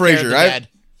have to do Frasier.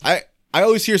 I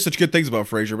always hear such good things about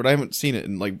Frasier, but I haven't seen it,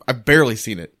 and I've barely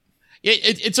seen it.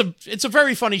 It's a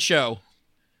very funny show.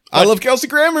 I love Kelsey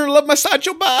Grammer. I love my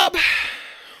Sideshow Bob.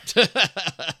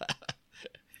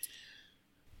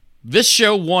 This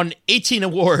show won 18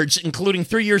 awards, including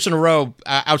 3 years in a row,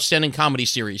 Outstanding Comedy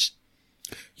Series.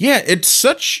 Yeah, it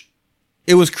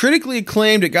was critically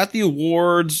acclaimed. It got the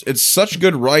awards. It's such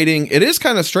good writing. It is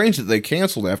kind of strange that they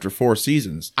canceled after 4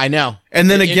 seasons. I know. And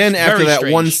then again, after that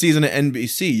strange. 1 season at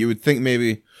NBC, you would think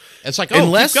maybe... It's like,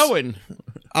 keep going.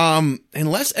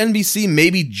 Unless NBC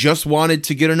maybe just wanted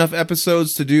to get enough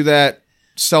episodes to do that,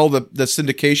 sell the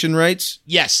syndication rights.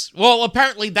 Yes. Well,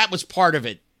 apparently that was part of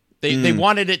it. They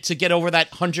wanted it to get over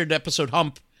that 100-episode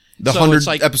hump. The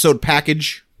 100-episode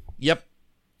package. Yep.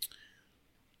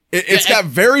 It's got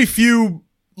very few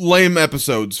lame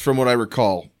episodes from what I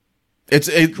recall. There's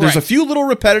a few little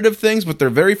repetitive things, but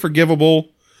they're very forgivable.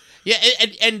 Yeah,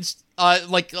 and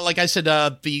like I said,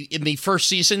 in the first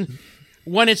season,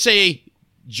 when it's a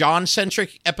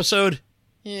John-centric episode,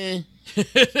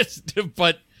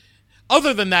 but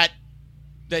other than that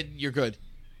you're good.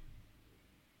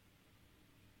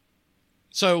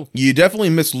 So you definitely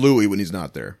miss Louis when he's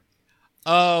not there.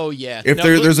 Oh yeah.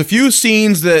 There's a few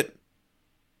scenes that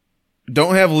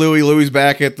don't have Louis. Louis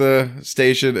back at the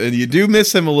station, and you do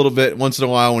miss him a little bit once in a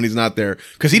while when he's not there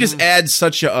because he just adds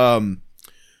such a.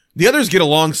 The others get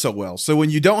along so well, so when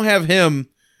you don't have him,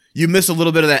 you miss a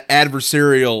little bit of that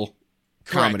adversarial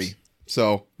comedy. Correct.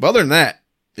 So, but other than that,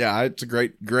 yeah, it's a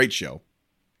great show.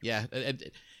 Yeah.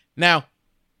 Now,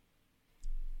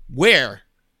 where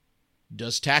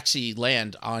does Taxi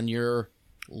land on your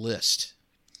list?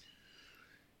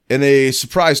 In a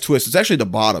surprise twist, it's actually the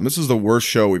bottom. This is the worst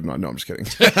show we've not. No, I'm just kidding.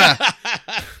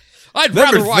 I'd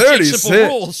rather watch 36. Simple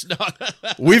Rules. No.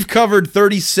 We've covered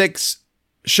 36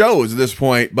 shows at this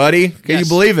point, buddy. Can you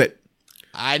believe it?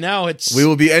 I know. We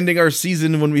will be ending our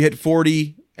season when we hit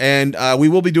 40, and we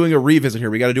will be doing a revisit here.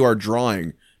 We got to do our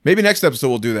drawing. Maybe next episode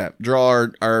we'll do that. Draw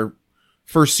our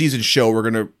first season show we're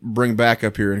going to bring back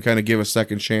up here and kind of give a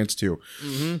second chance to.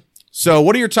 Mm-hmm. So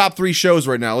what are your top 3 shows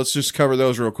right now? Let's just cover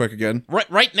those real quick again.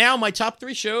 Right now, my top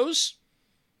 3 shows,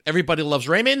 Everybody Loves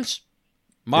Raymond,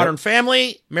 Modern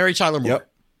Family, Mary Tyler Moore. Yep.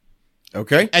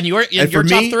 Okay. And your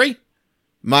top 3?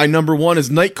 My number 1 is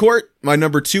Night Court. My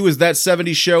number 2 is That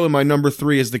 70s Show. And my number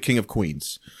 3 is The King of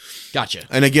Queens. Gotcha.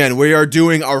 And again, we are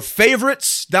doing our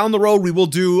favorites. Down the road, we will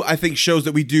do, I think, shows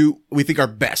that we think are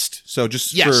best. So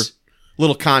just for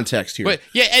little context here. But,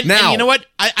 yeah, and you know what?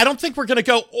 I don't think we're going to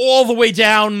go all the way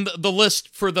down the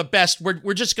list for the best.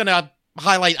 We're just going to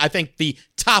highlight, I think, the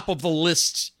top of the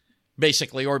list,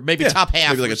 basically, or maybe top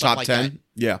half. Maybe like a top 10.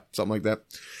 Yeah, something like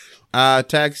that.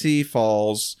 Taxi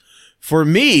falls for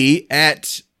me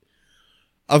at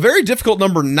a very difficult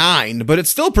number 9, but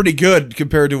it's still pretty good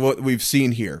compared to what we've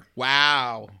seen here.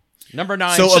 Wow. Number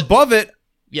 9. So above it,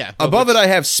 above it I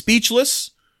have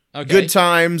Speechless, Good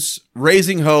Times,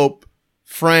 Raising Hope,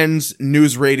 Friends,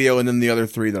 News Radio, and then the other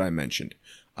 3 that I mentioned.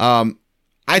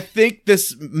 I think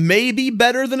this may be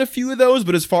better than a few of those,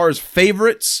 but as far as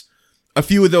favorites, a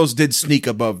few of those did sneak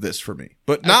above this for me.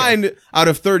 But 9 out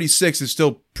of 36 is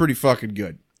still pretty fucking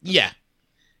good. Yeah.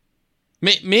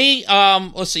 Me,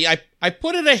 let's see. I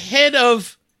put it ahead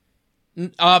of.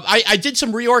 I did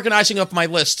some reorganizing of my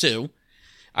list too.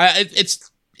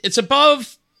 It's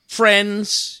above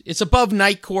Friends. It's above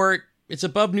Night Court. It's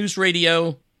above News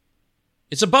Radio.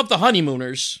 It's above The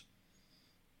Honeymooners.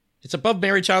 It's above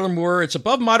Mary Tyler Moore. It's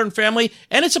above Modern Family.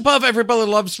 And it's above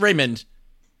Everybody Loves Raymond.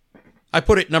 I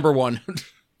put it number 1.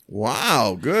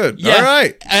 Wow, good. Yeah. All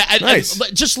right. Nice.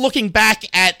 Just looking back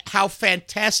at how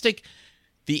fantastic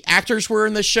the actors were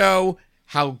in the show,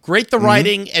 how great the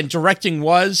writing and directing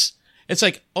was, it's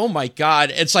like, oh my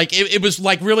God. It's like, it was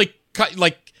like really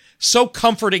like so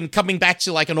comforting coming back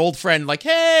to like an old friend, like,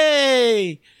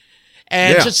 hey,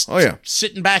 and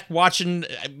sitting back watching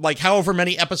like however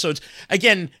many episodes.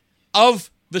 Again,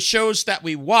 of the shows that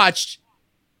we watched,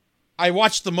 I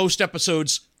watched the most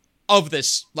episodes of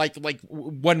this, like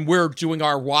when we're doing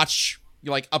our watch,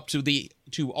 like up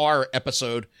to our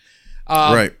episode.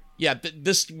 Right. Yeah,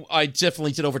 this I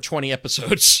definitely did over 20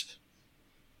 episodes.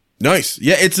 Nice.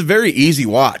 Yeah, it's a very easy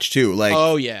watch too. Like,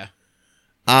 oh yeah.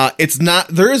 It's not,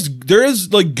 there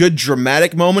is like good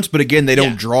dramatic moments, but again, they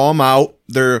don't draw them out.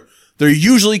 They're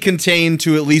usually contained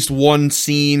to at least one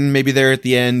scene, maybe there at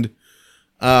the end.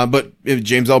 But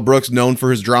James L. Brooks, known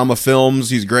for his drama films,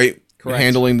 he's great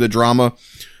handling the drama.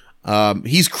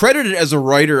 He's credited as a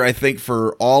writer, I think,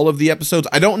 for all of the episodes.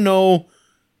 I don't know.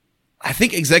 I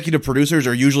think executive producers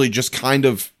are usually just kind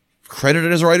of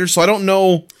credited as writers, so I don't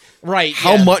know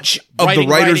how much of the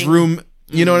writer's room,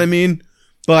 you know what I mean?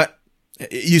 But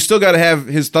you still got to have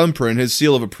his thumbprint, his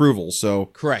seal of approval. So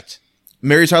correct.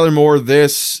 Mary Tyler Moore,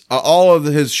 all of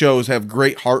his shows have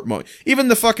great heart moments. Even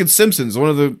the fucking Simpsons,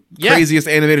 one of the craziest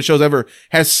animated shows ever,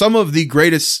 has some of the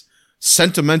greatest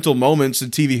sentimental moments in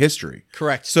TV history.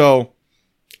 Correct. So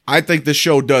I think the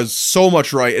show does so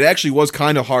much right. It actually was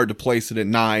kind of hard to place it at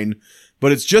 9,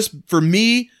 but it's just, for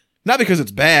me, not because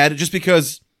it's bad, just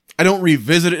because I don't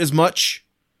revisit it as much.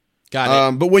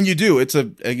 Got it. But when you do, it's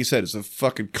like you said, it's a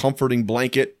fucking comforting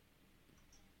blanket.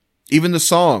 Even the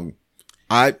song,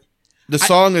 the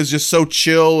song is just so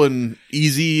chill and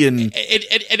easy, and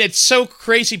it's so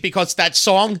crazy because that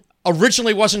song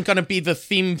originally wasn't going to be the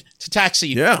theme to Taxi.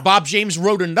 Yeah. Bob James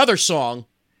wrote another song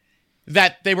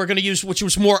that they were going to use, which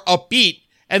was more upbeat,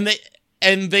 and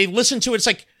they listened to it. It's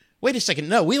like, wait a second,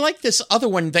 no, we like this other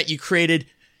one that you created,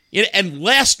 and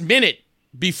last minute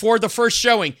before the first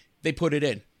showing, they put it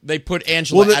in. They put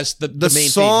Angela as the main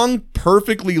song theme.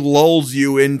 Perfectly lulls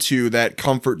you into that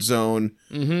comfort zone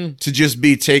to just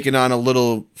be taken on a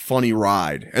little funny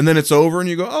ride. And then it's over and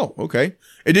you go, oh, okay.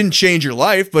 It didn't change your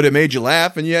life, but it made you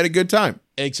laugh and you had a good time.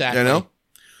 Exactly. You know?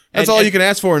 That's all you can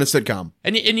ask for in a sitcom.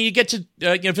 And you get to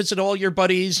visit all your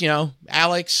buddies,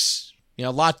 Alex,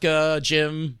 Latka,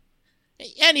 Jim,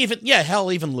 and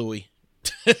even Louie.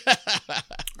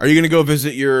 Are you going to go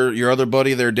visit your other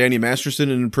buddy there, Danny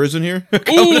Masterson, in prison here?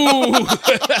 Ooh!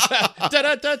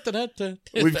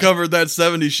 We've covered that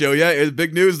 70s show. Yeah, it's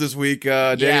big news this week.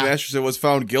 Danny Masterson was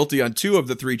found guilty on 2 of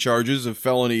the 3 charges of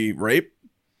felony rape.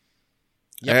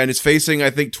 Yep. And is facing, I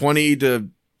think, 20 to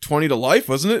life,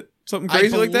 wasn't it? Something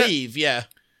crazy like that? I believe, yeah.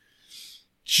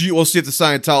 We'll see if the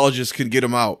Scientologists can get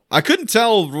him out. I couldn't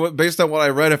tell, based on what I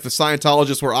read, if the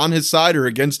Scientologists were on his side or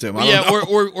against him. I don't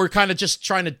know. or kind of just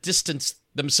trying to distance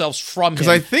themselves from him. Because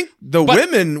I think the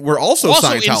women were also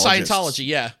Scientologists. in Scientology,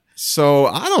 yeah. So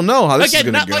I don't know how this is going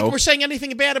to go. Not like we're saying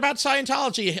anything bad about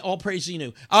Scientology. All praise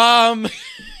Xenu.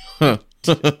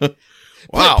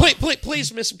 Wow.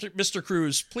 Please, Mr.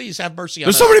 Cruz, please have mercy on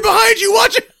us. There's somebody behind you.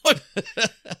 Watch it.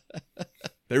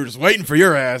 They were just waiting for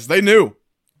your ass. They knew.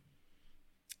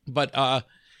 But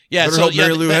Better hope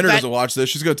Mary Lou Henner doesn't watch this.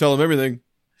 She's gonna tell him everything.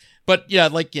 But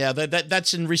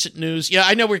that's in recent news. Yeah,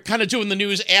 I know we're kind of doing the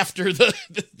news after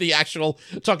the actual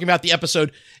talking about the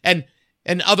episode, and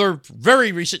other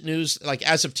very recent news, like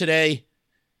as of today.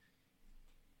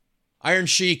 Iron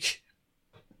Sheik,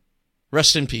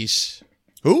 rest in peace.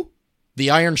 Who?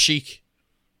 The Iron Sheik.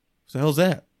 What the hell's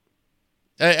that?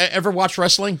 Ever watch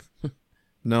wrestling?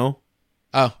 No.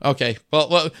 Oh, okay.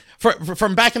 Well,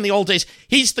 from back in the old days,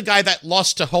 he's the guy that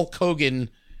lost to Hulk Hogan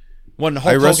when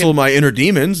Hulk Hogan... wrestle my inner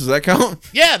demons. Does that count?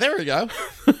 Yeah, there we go.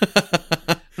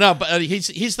 No, but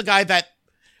he's the guy that,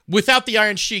 without the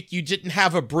Iron Sheik, you didn't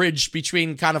have a bridge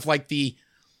between kind of like the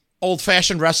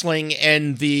old-fashioned wrestling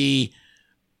and the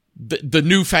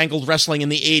newfangled wrestling in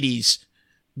the 80s.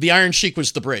 The Iron Sheik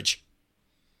was the bridge.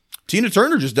 Tina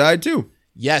Turner just died, too.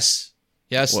 Yes.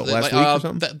 Yes, what, last week or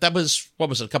something? That was, what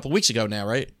was it, a couple of weeks ago now,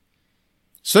 right?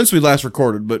 Since we last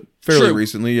recorded, but fairly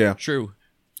recently, yeah. True.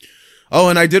 Oh,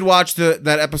 and I did watch that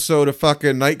episode of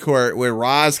fucking Night Court where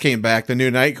Roz came back, the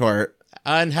new Night Court.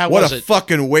 And how was it? What a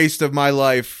fucking waste of my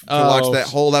life to watch that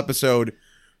whole episode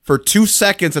for 2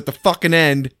 seconds at the fucking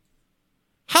end.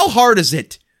 How hard is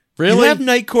it? Really? You have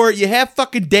Night Court, you have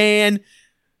fucking Dan,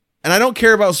 and I don't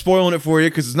care about spoiling it for you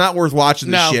because it's not worth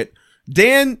watching this shit.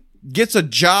 Dan gets a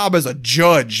job as a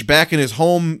judge back in his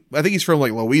home. I think he's from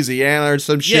like Louisiana or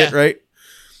some shit, Yeah. right?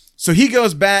 So he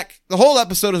goes back. The whole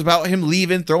episode is about him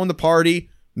leaving, throwing the party.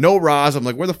 No Roz. I'm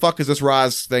like, where the fuck is this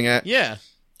Roz thing at? Yeah.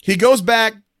 He goes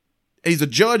back. He's a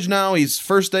judge now. He's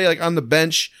first day like on the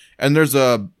bench, and there's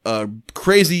a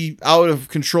crazy out of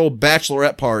control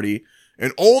bachelorette party.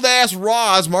 And old ass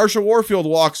Roz, Marsha Warfield,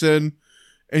 walks in,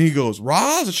 and he goes,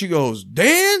 Roz? And she goes,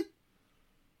 Dan?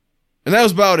 And that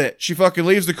was about it. She fucking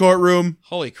leaves the courtroom,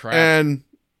 Holy crap. and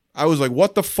I was like,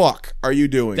 what the fuck are you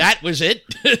doing? That was it?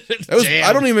 That was, Damn.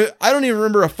 I don't even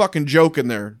remember a fucking joke in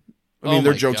there. I mean, Oh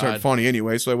their my jokes God. aren't funny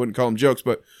anyway, so I wouldn't call them jokes,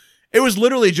 but it was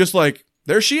literally just like,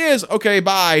 there she is. Okay,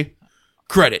 bye.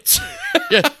 Credits.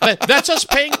 Yeah, that's us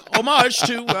paying homage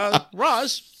to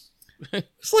Roz.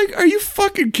 It's like, are you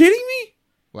fucking kidding me?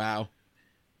 Wow.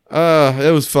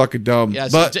 It was fucking dumb.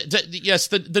 Yes, But yes,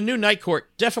 the new Night Court,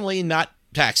 definitely not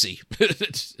Taxi.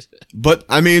 but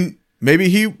I mean, maybe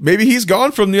he's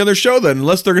gone from the other show then,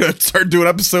 unless they're gonna start doing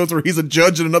episodes where he's a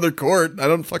judge in another court. I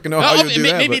don't fucking know how you do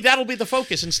that. Maybe but that'll be the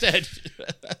focus instead.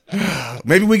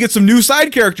 maybe we get some new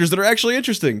side characters that are actually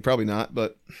interesting. Probably not,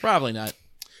 but Probably not.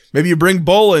 maybe you bring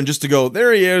Bull in just to go,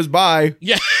 there he is, bye.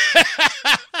 Yeah.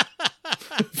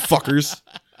 Fuckers.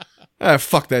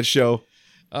 Fuck that show.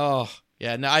 Oh,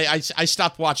 yeah. No, I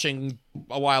stopped watching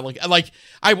a while ago. Like,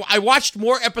 I watched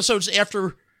more episodes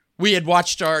after we had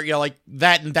watched our, like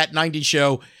that 90s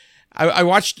show. I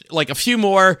watched like a few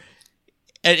more,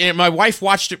 and my wife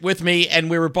watched it with me, and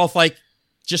we were both like,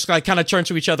 just like kind of turned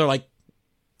to each other like,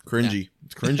 Cringy.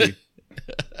 It's cringy.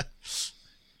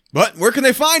 But where can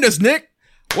they find us, Nick?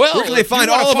 well, Where can they if you find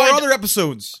wanna all of our find- other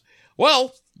episodes?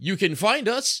 Well, you can find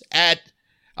us at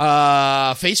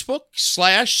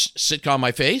Facebook/Sitcom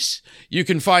My Face. You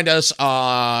can find us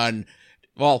on,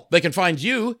 well, they can find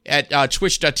you at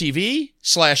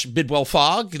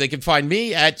twitch.tv/BidwellFog. They can find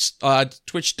me at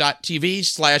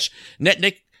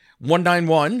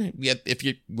twitch.tv/NetNick191. If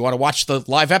you want to watch the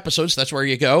live episodes, that's where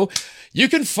you go. You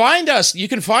can find us. You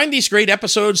can find these great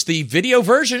episodes, the video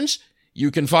versions. You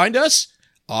can find us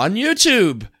on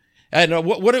YouTube. And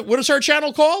what is our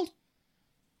channel called?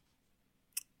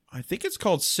 I think it's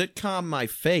called Sitcom My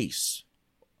Face.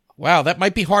 Wow, that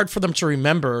might be hard for them to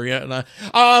remember. Yeah.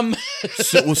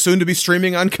 Will soon to be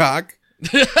streaming on Cock.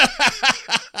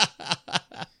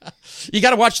 You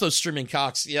got to watch those streaming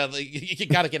cocks. Yeah, you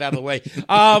got to get out of the way.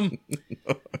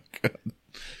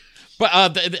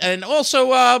 But and also,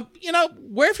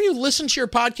 wherever you listen to your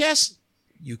podcast,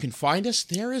 you can find us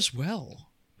there as well.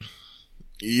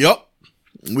 Yup.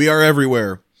 We are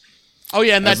everywhere. Oh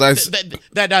yeah, and that As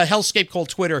that hellscape called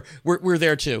Twitter, we're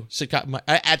there too.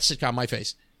 At Sitcom My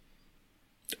Face.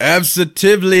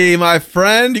 Absolutely, my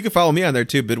friend. You can follow me on there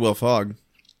too, Bidwell Fog.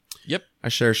 Yep. I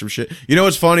share some shit. You know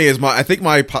what's funny is I think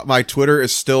my Twitter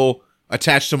is still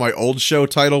attached to my old show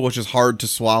title, which is hard to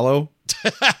swallow.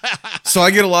 So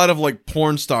I get a lot of like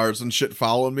porn stars and shit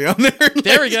following me on there.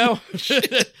 There we go.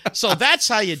 So that's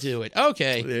how you do it.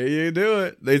 Okay. There you do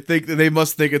it. They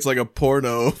must think it's like a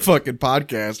porno fucking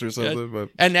podcast or something. But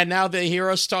And then now they hear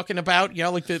us talking about,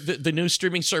 like the new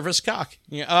streaming service Cock.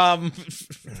 Yeah.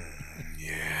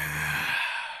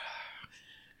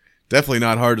 Definitely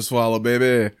not hard to swallow,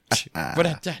 baby. But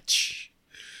at that.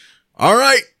 All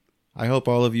right. I hope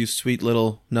all of you sweet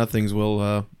little nothings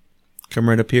will come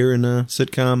right up here and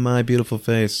sitcom My Beautiful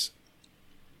Face.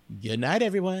 Good night,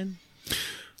 everyone.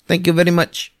 Thank you very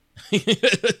much.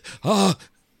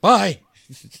 Bye.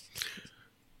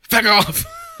 Fuck off.